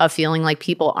in, of feeling like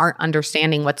people aren't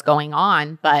understanding what's going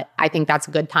on. But I think that's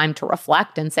a good time to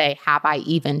reflect and say, have I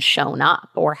even shown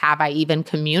up or have I even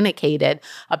communicated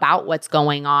about what's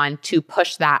going on to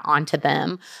push that onto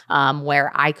them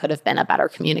where I could have been a better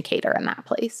communicator in that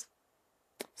place.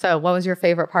 So what was your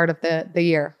favorite part of the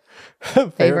year?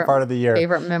 Favorite part of the year.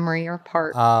 Favorite memory or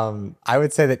part? I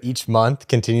would say that each month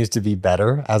continues to be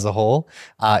better as a whole.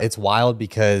 It's wild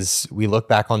because we look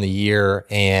back on the year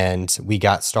and we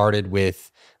got started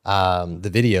with the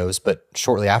videos, but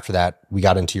shortly after that, we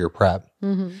got into your prep.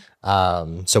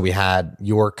 Mm-hmm. So we had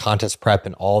your contest prep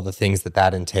and all the things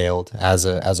that entailed as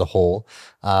a whole.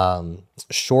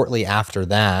 Shortly after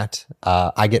that,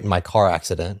 I get in my car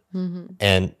accident,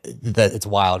 and that it's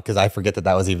wild because I forget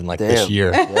that was even like this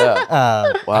year.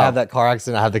 Yeah. Wow. I have that car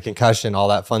accident, I have the concussion, all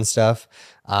that fun stuff.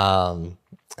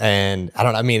 And I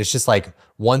don't know. I mean, it's just like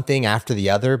one thing after the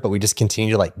other, but we just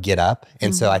continue to like get up.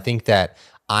 And so I think that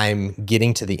I'm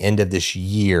getting to the end of this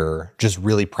year, just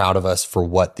really proud of us for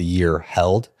what the year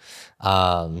held.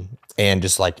 And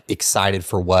just like excited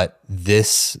for what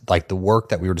this, like the work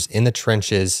that we were just in the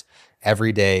trenches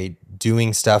every day,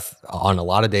 doing stuff on a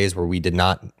lot of days where we did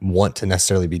not want to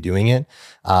necessarily be doing it,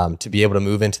 to be able to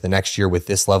move into the next year with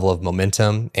this level of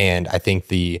momentum. And I think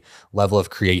the level of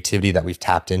creativity that we've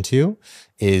tapped into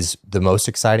is the most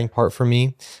exciting part for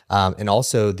me. And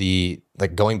also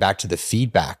like going back to the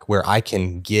feedback where I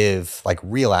can give like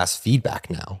real ass feedback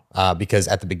now. Because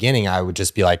at the beginning I would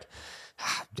just be like,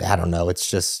 I don't know. It's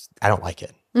just, I don't like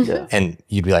it. Yeah. And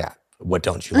you'd be like, what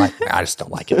don't you like? I just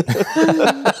don't like it.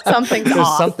 Something's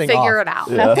off. Figure it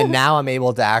out. Yeah. And now I'm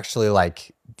able to actually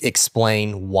like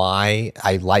explain why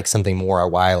I like something more or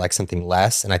why I like something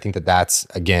less. And I think that that's,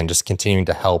 again, just continuing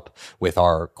to help with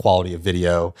our quality of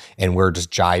video. And we're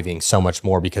just jiving so much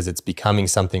more because it's becoming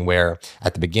something where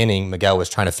at the beginning, Miguel was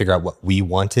trying to figure out what we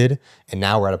wanted. And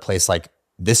now we're at a place like,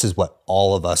 this is what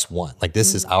all of us want. Like,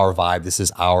 this is our vibe. This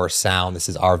is our sound. This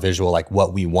is our visual, like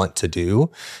what we want to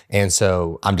do. And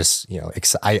so I'm just,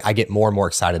 I get more and more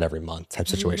excited every month type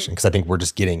situation because I think we're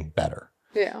just getting better.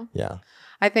 Yeah. Yeah.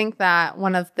 I think that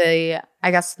one of the, I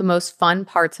guess, the most fun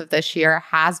parts of this year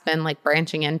has been like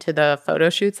branching into the photo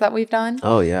shoots that we've done.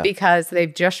 Oh, yeah. Because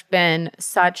they've just been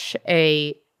such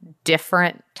a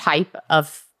different type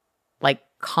of like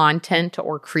content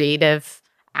or creative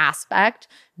aspect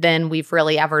than we've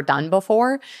really ever done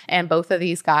before. And both of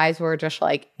these guys were just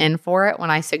like in for it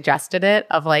when I suggested it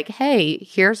of like, hey,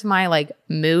 here's my like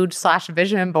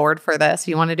mood/vision board for this.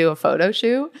 You want to do a photo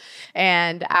shoot?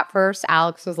 And at first,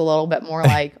 Alex was a little bit more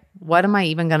like, what am I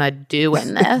even gonna do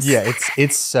in this? Yeah,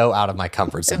 it's so out of my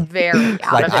comfort zone. Very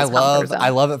out like of his comfort zone. I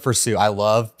love it for Sue. I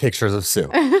love pictures of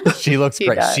Sue. She looks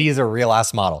great. Does. She is a real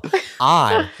ass model.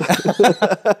 I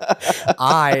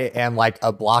am like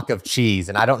a block of cheese,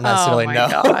 and I don't necessarily know.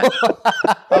 God.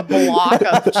 A block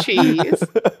of cheese.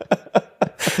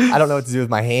 I don't know what to do with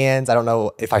my hands. I don't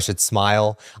know if I should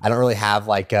smile. I don't really have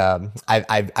like,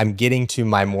 I'm getting to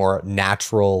my more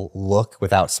natural look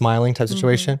without smiling type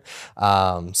situation.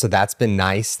 So that's been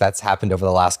nice. That's happened over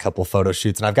the last couple photo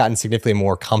shoots, and I've gotten significantly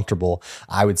more comfortable.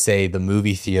 I would say the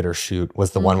movie theater shoot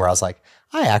was the one where I was like,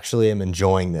 I actually am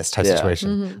enjoying this type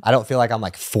situation. I don't feel like I'm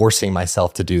like forcing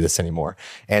myself to do this anymore.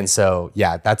 And so,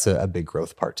 yeah, that's a big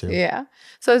growth part too. Yeah.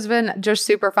 So it's been just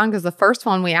super fun because the first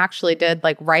one we actually did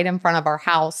like right in front of our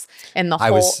house and I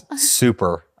was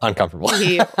super uncomfortable.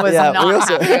 He was not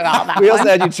happy about that. We also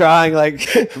had you trying like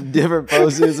different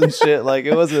poses and shit. Like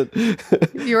it wasn't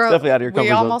definitely out of your comfort zone. We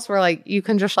almost were like, you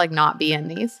can just like not be in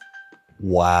these.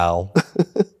 Wow.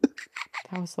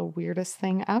 That was the weirdest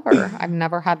thing ever. I've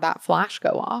never had that flash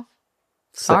go off.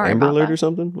 Sorry, Amber Alert or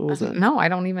something? What was that? No, I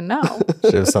don't even know.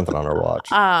 She has something on her watch.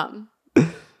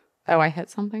 Oh, I hit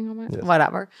something on my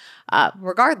whatever.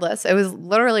 Regardless, it was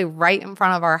literally right in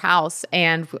front of our house,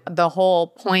 and the whole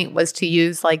point was to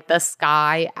use like the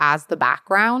sky as the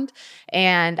background.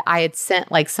 And I had sent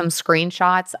like some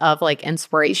screenshots of like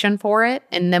inspiration for it.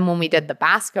 And then when we did the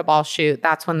basketball shoot,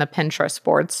 that's when the Pinterest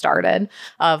board started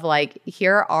of like,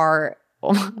 here are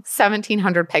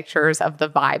 1,700 pictures of the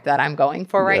vibe that I'm going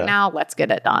for right now. Let's get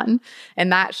it done.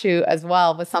 And that shoot as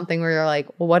well was something where you're like,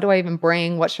 well, what do I even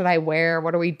bring? What should I wear?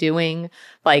 What are we doing?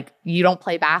 Like, you don't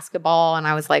play basketball. And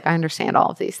I was like, I understand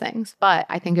all of these things, but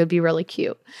I think it would be really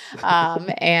cute.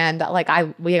 And like,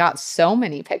 we got so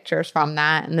many pictures from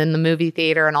that, and then the movie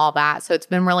theater and all that. So it's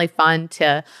been really fun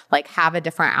to like have a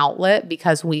different outlet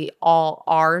because we all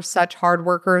are such hard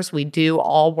workers. We do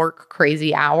all work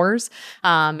crazy hours.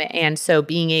 And so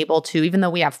being able to, even though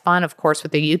we have fun, of course,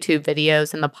 with the YouTube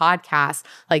videos and the podcast,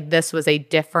 like this was a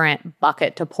different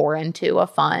bucket to pour into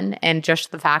of fun. And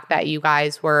just the fact that you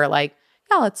guys were like,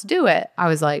 yeah, let's do it. I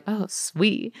was like, oh,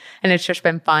 sweet. And it's just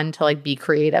been fun to like be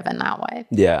creative in that way.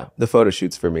 Yeah. The photo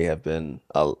shoots for me have been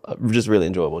just really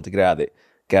enjoyable to get out of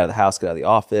the house, get out of the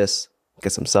office,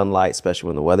 get some sunlight, especially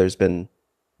when the weather's been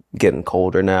getting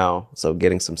colder now. So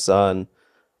getting some sun.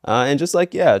 And just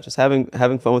like, just having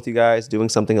fun with you guys, doing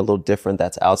something a little different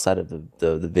that's outside of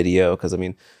the video. Because I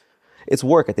mean, it's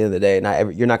work at the end of the day.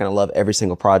 You're not going to love every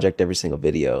single project, every single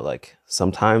video. Like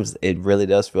sometimes it really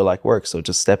does feel like work. So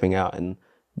just stepping out and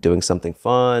doing something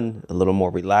fun, a little more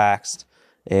relaxed.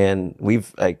 And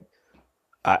we've like,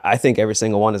 I think every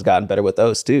single one has gotten better with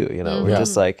those too. You know, we're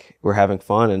just like, we're having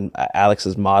fun, and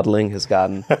Alex's modeling has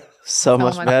gotten so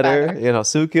much better. You know,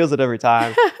 Sue kills it every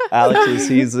time. Alex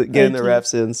he's getting the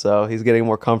reps in, so he's getting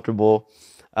more comfortable.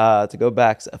 To go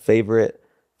back, a favorite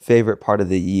part of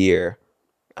the year.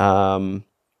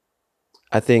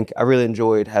 I think I really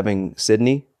enjoyed having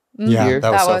Sydney here.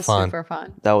 That was super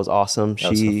fun. That was awesome.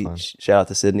 Shout out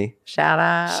to Sydney. Shout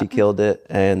out. She killed it,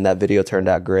 and that video turned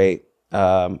out great. The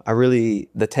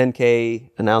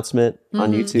 10K announcement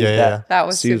on YouTube, that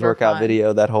was Sue's super workout fun.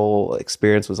 video, that whole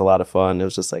experience was a lot of fun. It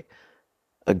was just like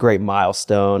a great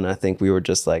milestone. I think we were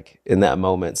just like in that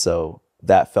moment. So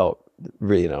that felt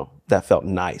really, that felt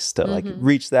nice to like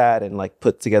reach that and like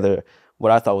put together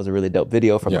what I thought was a really dope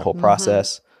video from the whole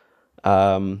process.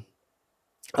 I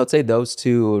would say those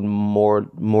two would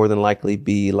more than likely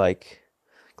be like,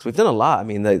 because we've done a lot. I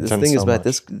mean, the thing is about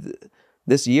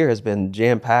this year has been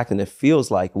jam-packed, and it feels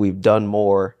like we've done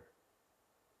more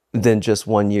than just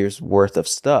 1 year's worth of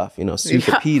stuff. You know, Sue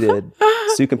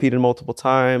competed multiple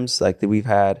times. Like we've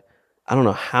had, I don't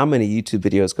know how many YouTube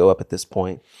videos go up at this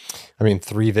point. I mean,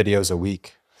 3 videos a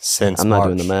week since I'm March. not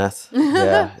doing the math.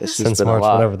 Yeah, it's just Since been March, a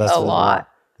lot. whatever. That's a lot.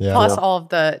 Yeah. Plus all of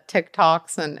the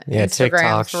TikToks and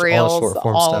Instagrams, TikToks, Reels, all short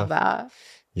form all stuff. of that.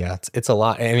 Yeah, it's a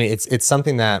lot. I mean, it's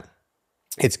something that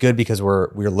it's good because we're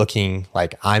looking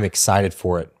like I'm excited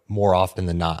for it more often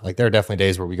than not. Like there are definitely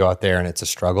days where we go out there and it's a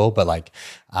struggle, but like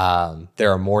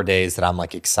there are more days that I'm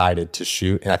like excited to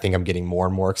shoot. And I think I'm getting more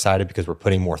and more excited because we're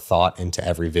putting more thought into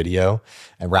every video.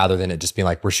 And rather than it just being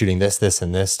like, we're shooting this, this,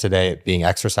 and this today, it being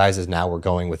exercises, now we're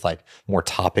going with like more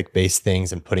topic-based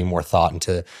things and putting more thought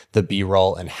into the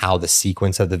B-roll and how the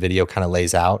sequence of the video kind of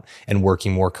lays out and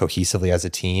working more cohesively as a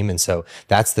team. And so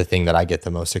that's the thing that I get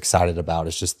the most excited about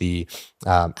is just the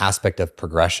aspect of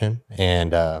progression.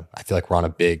 And I feel like we're on a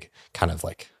big kind of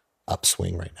like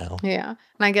upswing right now. Yeah.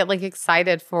 And I get like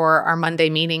excited for our Monday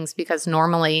meetings because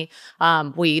normally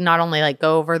we not only like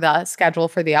go over the schedule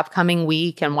for the upcoming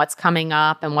week and what's coming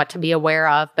up and what to be aware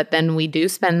of, but then we do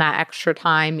spend that extra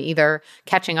time either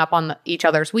catching up on each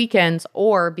other's weekends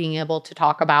or being able to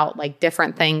talk about like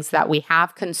different things that we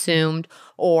have consumed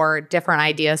or different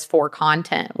ideas for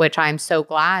content, which I'm so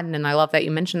glad. And I love that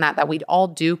you mentioned that we all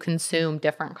do consume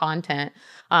different content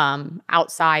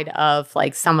outside of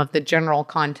like some of the general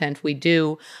content we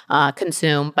do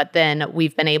consume. But then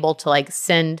we've been able to like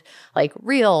send like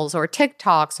reels or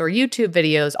TikToks or YouTube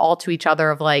videos all to each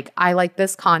other of like, I like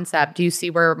this concept. Do you see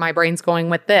where my brain's going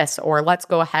with this? Or let's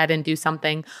go ahead and do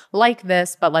something like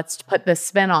this, but let's put this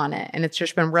spin on it. And it's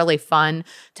just been really fun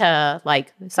to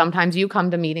like, sometimes you come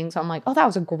to meetings, I'm like, oh, that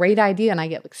was a great idea. And I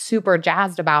get like super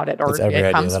jazzed about it. Or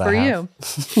it comes for you.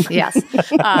 Yes.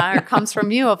 Or it comes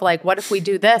from you of like, what if we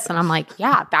do this? And I'm like,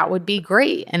 yeah, that would be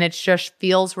great. And it just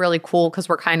feels really cool because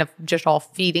we're kind of just all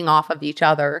feeding off of each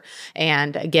other.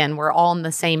 And again, we're all in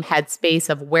the same headspace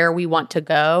of where we want to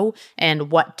go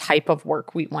and what type of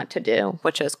work we want to do,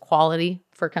 which is quality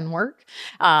freaking work.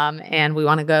 And we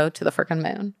want to go to the freaking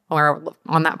moon or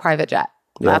on that private jet.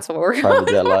 Yeah, that's what we're going.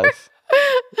 Private jet life.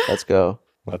 Let's go.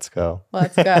 Let's go.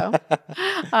 Let's go.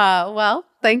 Well,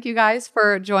 thank you guys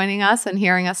for joining us and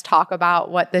hearing us talk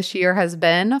about what this year has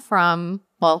been from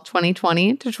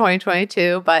 2020 to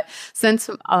 2022. But since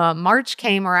March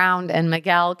came around and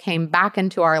Miguel came back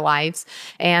into our lives,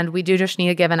 and we do just need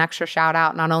to give an extra shout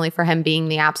out, not only for him being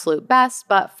the absolute best,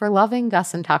 but for loving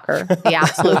Gus and Tucker the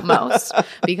absolute most,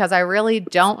 because I really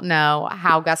don't know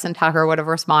how Gus and Tucker would have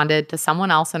responded to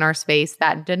someone else in our space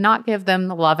that did not give them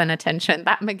the love and attention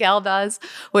that Miguel does,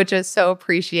 which is so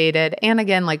appreciated. And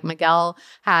again, like Miguel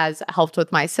has helped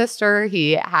with my sister.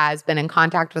 He has been in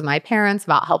contact with my parents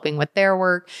about helping with their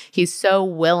work. He's so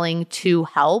willing to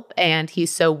help, and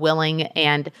he's so willing,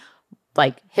 and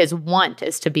like his want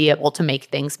is to be able to make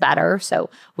things better. So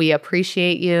we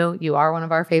appreciate you. You are one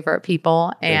of our favorite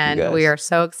people, and we are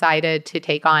so excited to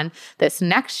take on this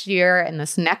next year and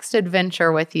this next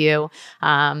adventure with you.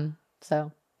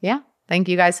 So yeah, thank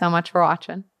you guys so much for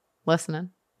watching,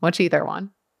 listening, which either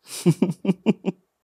one.